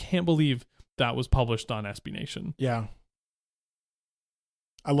to you, I can't believe that was published on SB Nation. Yeah.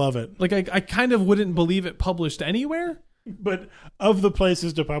 I love it. Like, I kind of wouldn't believe it published anywhere. But of the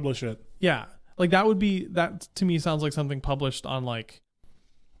places to publish it. Yeah. Like, that to me sounds like something published on, like,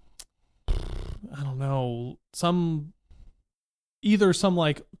 I don't know, either some,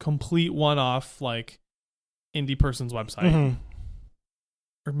 like, complete one-off, like, indie person's website.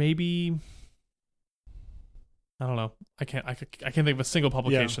 Or maybe... I don't know. I can't think of a single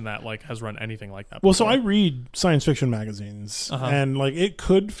publication that like has run anything like that before. Well, so I read science fiction magazines, and like it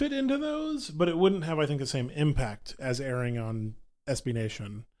could fit into those, but it wouldn't have, I think, the same impact as airing on SB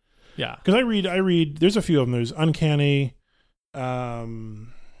Nation. Yeah, because I read. There's a few of them. There's Uncanny. There's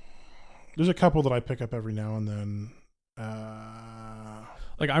a couple that I pick up every now and then.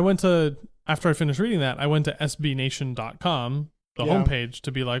 Like after I finished reading that, I went to sbnation.com. The homepage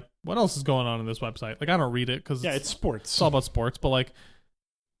to be like, what else is going on in this website? Like, I don't read it because it's sports. It's all about sports. But like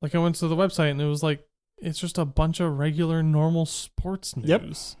I went to the website and it was like, it's just a bunch of regular, normal sports news. Yep,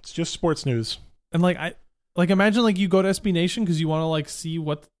 it's just sports news. And like imagine like you go to SB Nation because you want to like see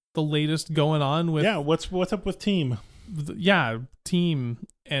what the latest going on with. Yeah, what's up with team? Team,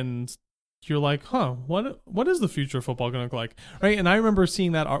 and you're like, what is the future of football going to look like? Right. And I remember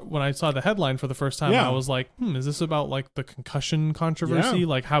seeing that when I saw the headline for the first time. I was like, is this about like the concussion controversy? Yeah.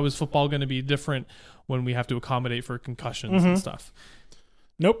 Like, how is football going to be different when we have to accommodate for concussions and stuff?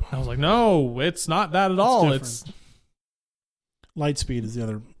 Nope. I was like, no, it's not that at all. It's Lightspeed is the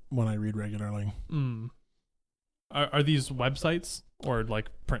other one I read regularly. Are these websites or like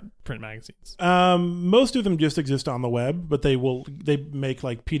print magazines? Most of them just exist on the web, but they make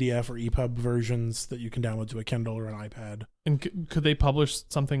like PDF or EPUB versions that you can download to a Kindle or an iPad. And could they publish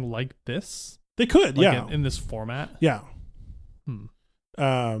something like this? They could, like in this format. Yeah.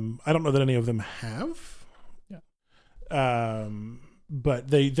 I don't know that any of them have. Yeah. But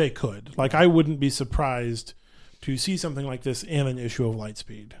they could. Like, I wouldn't be surprised to see something like this in an issue of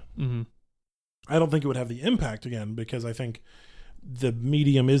Lightspeed. I don't think it would have the impact, again, because I think the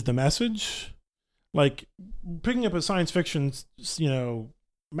medium is the message. Like, picking up a science fiction,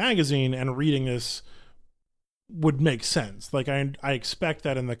 magazine and reading this would make sense. Like, I expect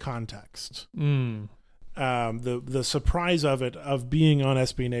that in the context. The surprise of it, of being on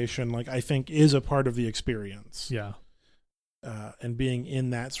SB Nation, like, I think is a part of the experience. Yeah. And being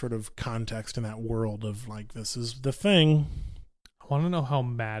in that sort of context, in that world of like, this is the thing. I want to know how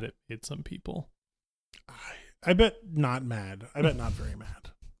mad it made some people. I bet not mad. I bet not very mad.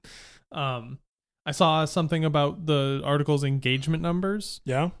 I saw something about the article's engagement numbers.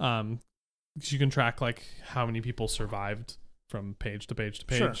 Yeah. Because you can track like how many people survived from page to page to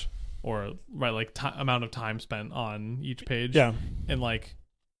page, or like amount of time spent on each page. Yeah. And like,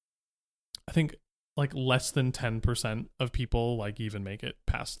 I think like less than 10% of people like even make it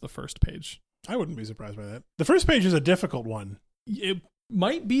past the first page. I wouldn't be surprised by that. The first page is a difficult one. It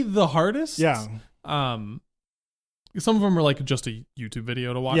might be the hardest. Yeah. Some of them are like just a YouTube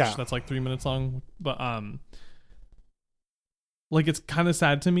video to watch. Yeah. That's like 3 minutes long. But like it's kind of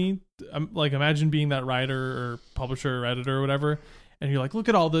sad to me. Like imagine being that writer or publisher or editor or whatever, and you're like, look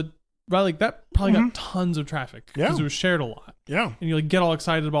at all the right. Like that probably got tons of traffic because it was shared a lot. Yeah. And you like get all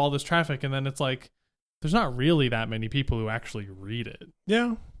excited about all this traffic, and then it's like there's not really that many people who actually read it.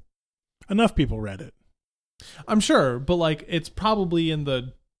 Yeah. Enough people read it. I'm sure, but like it's probably in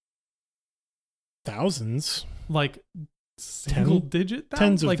the thousands, like single digit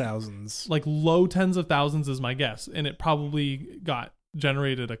tens of like, thousands, like low tens of thousands is my guess, and it probably got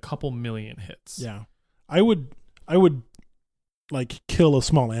generated a couple million hits. Yeah, I would like kill a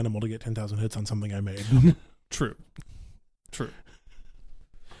small animal to get 10,000 hits on something I made. True.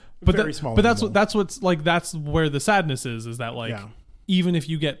 But very small. But that's what's like. That's where the sadness is that like. Yeah. Even if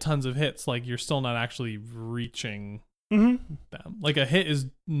you get tons of hits, like you're still not actually reaching them. Like a hit is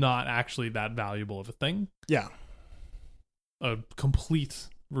not actually that valuable of a thing. Yeah. A complete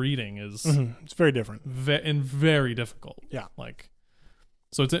reading is it's very different and very difficult. Yeah. Like,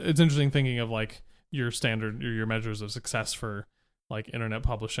 so it's interesting thinking of like your standard or your measures of success for like internet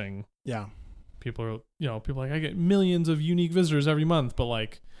publishing. Yeah. People are like, I get millions of unique visitors every month, but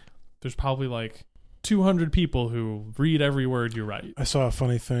like there's probably like 200 people who read every word you write. I saw a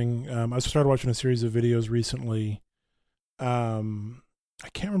funny thing. I started watching a series of videos recently. I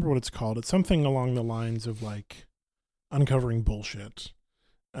can't remember what it's called. It's something along the lines of like uncovering bullshit.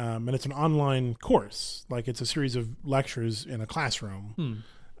 And it's an online course. Like it's a series of lectures in a classroom.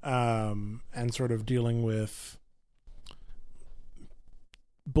 And sort of dealing with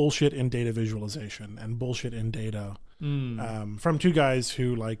bullshit in data visualization and bullshit in data. From two guys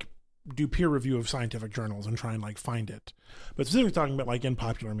who like do peer review of scientific journals and try and like find it, but specifically talking about like in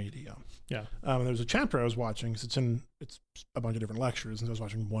popular media. Yeah. And there was a chapter I was watching because it's a bunch of different lectures, and so I was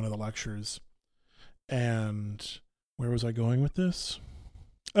watching one of the lectures. And where was I going with this?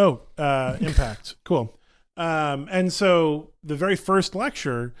 Oh, impact. Cool. And so the very first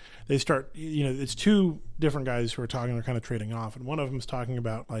lecture, they start. It's two different guys who are talking. They're kind of trading off, and one of them is talking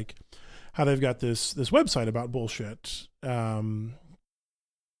about like how they've got this website about bullshit.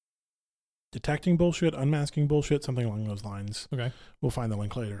 Detecting bullshit, unmasking bullshit, something along those lines. Okay. We'll find the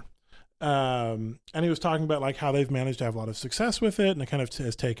link later. And he was talking about like how they've managed to have a lot of success with it, and it kind of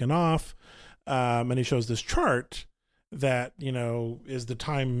has taken off. And he shows this chart that, is the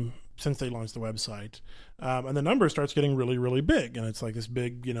time since they launched the website. And the number starts getting really, really big. And it's like this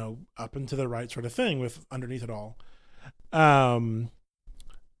big, up and to the right sort of thing with underneath it all.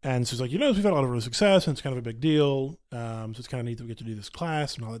 And so it's like, we've had a lot of real success, and it's kind of a big deal. So it's kind of neat that we get to do this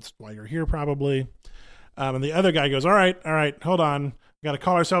class, and all that's why you're here probably. And the other guy goes, all right, hold on. We got to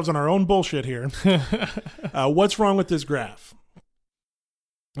call ourselves on our own bullshit here. What's wrong with this graph?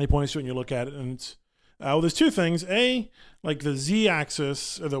 And he points to it, and you look at it, and it's, there's two things. A, like the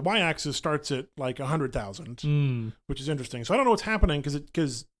z-axis, or the y-axis starts at like 100,000, which is interesting. So I don't know what's happening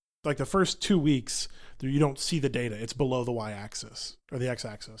because like the first 2 weeks, you don't see the data. It's below the y-axis or the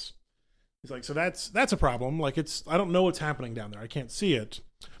x-axis. It's like, so that's a problem. Like I don't know what's happening down there. I can't see it.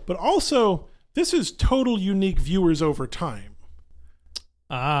 But also, this is total unique viewers over time.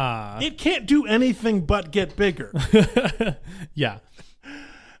 It can't do anything but get bigger. Yeah.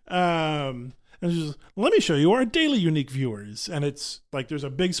 And it's just, let me show you our daily unique viewers. And it's like there's a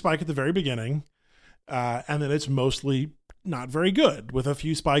big spike at the very beginning. And then it's mostly not very good, with a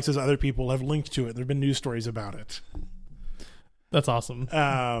few spikes as other people have linked to it. There have been news stories about it. That's awesome.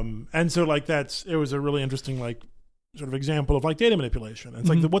 And so like it was a really interesting like sort of example of like data manipulation. And it's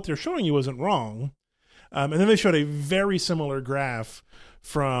like what they're showing you isn't wrong. And then they showed a very similar graph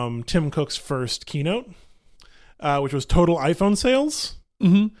from Tim Cook's first keynote, which was total iPhone sales.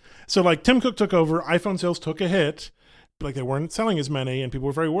 So like Tim Cook took over, iPhone sales took a hit, but like they weren't selling as many, and people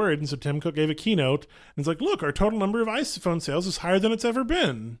were very worried. And so Tim Cook gave a keynote, and it's like, look, our total number of iPhone sales is higher than it's ever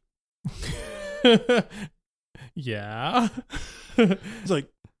been. Yeah. It's like,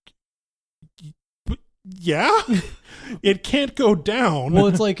 yeah, it can't go down. Well,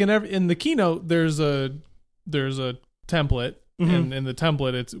 it's like in the keynote, there's a template, and in the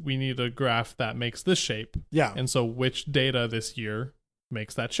template, we need a graph that makes this shape. Yeah. And so which data this year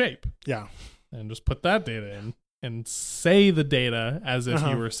makes that shape? Yeah. And just put that data in and say the data as if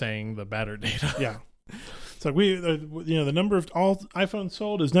you were saying the better data. Yeah. So the number of all iPhones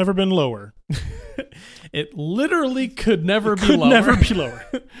sold has never been lower. It literally could never be lower.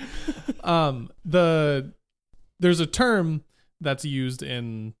 There's a term that's used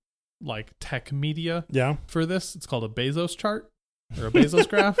in like tech media for this. It's called a Bezos chart or a Bezos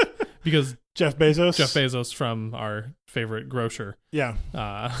graph, because Jeff Bezos from our favorite grocer, yeah,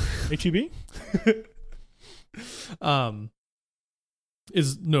 HEB,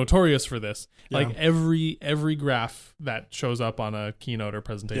 is notorious for this. Yeah. Like every graph that shows up on a keynote or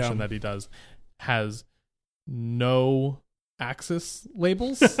presentation that he does has no axis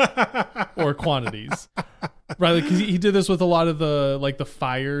labels or quantities. Right, because he did this with a lot of the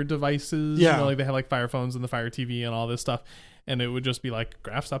Fire devices. Yeah, like they had like Fire phones and the Fire TV and all this stuff, and it would just be like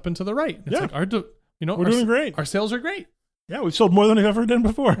graphs up and to the right. It's like we're doing great. Our sales are great. Yeah, we've sold more than we've ever done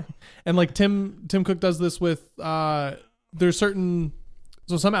before. And like Tim Cook does this with there's certain,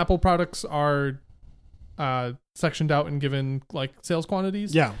 so some Apple products are sectioned out and given like sales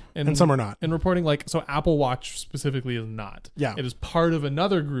quantities. Yeah, and some are not. And reporting, like, so Apple Watch specifically is not. Yeah, it is part of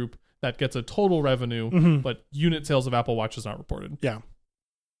another group that gets a total revenue, but unit sales of Apple Watch is not reported. Yeah.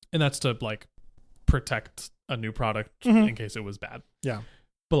 And that's to like protect a new product in case it was bad. Yeah.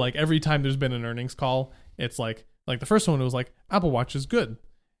 But like every time there's been an earnings call, it's like the first one, it was like Apple Watch is good.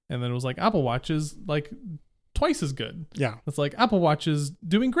 And then it was like Apple Watch is like twice as good. Yeah. It's like Apple Watch is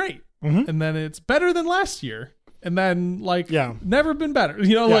doing great. And then it's better than last year. And then like never been better.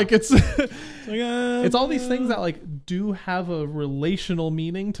 Like it's it's all these things that like do have a relational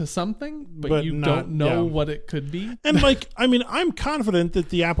meaning to something, but you don't know what it could be. And like, I mean, I'm confident that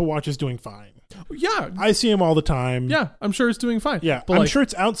the Apple Watch is doing fine. Yeah. I see him all the time. Yeah, I'm sure it's doing fine. Yeah. But I'm sure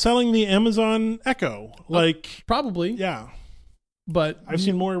it's outselling the Amazon Echo. Like probably. Yeah. But I've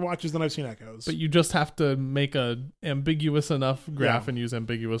seen more watches than I've seen Echoes. But you just have to make a ambiguous enough graph and use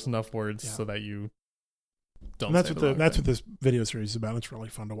ambiguous enough words so that you don't. And that's what this video series is about. It's really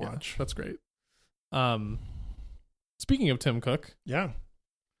fun to watch. That's great. Speaking of Tim Cook, I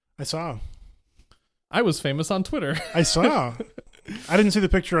saw. I was famous on Twitter. I saw. I didn't see the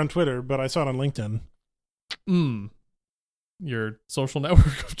picture on Twitter, but I saw it on LinkedIn. Your social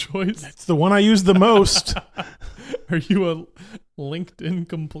network of choice. It's the one I use the most. Are you a LinkedIn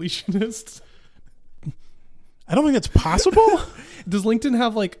completionist? I don't think it's possible. Does LinkedIn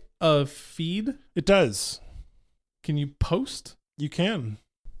have like a feed? It does. Can you post? You can.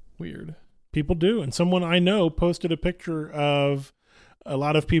 Weird. People do. And someone I know posted a picture of a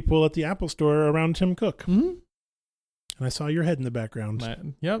lot of people at the Apple store around Tim Cook. And I saw your head in the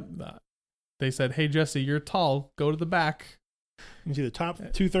background. Yep. They said, "Hey, Jesse, you're tall. Go to the back." You see the top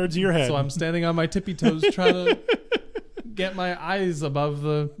 2/3 of your head. So I'm standing on my tippy toes trying to get my eyes above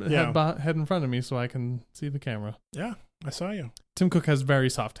the head in front of me so I can see the camera. Yeah, I saw you. Tim Cook has very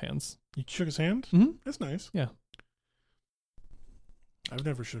soft hands. You shook his hand? Mm-hmm. That's nice. Yeah. I've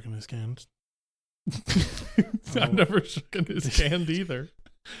never shooken his hand. I've never shooken his hand either.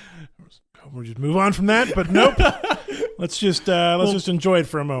 We'll just move on from that, but nope. Let's just enjoy it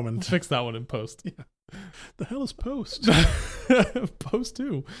for a moment. Fix that one in post. Yeah. The hell is post? Post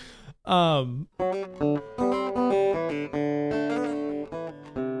 2.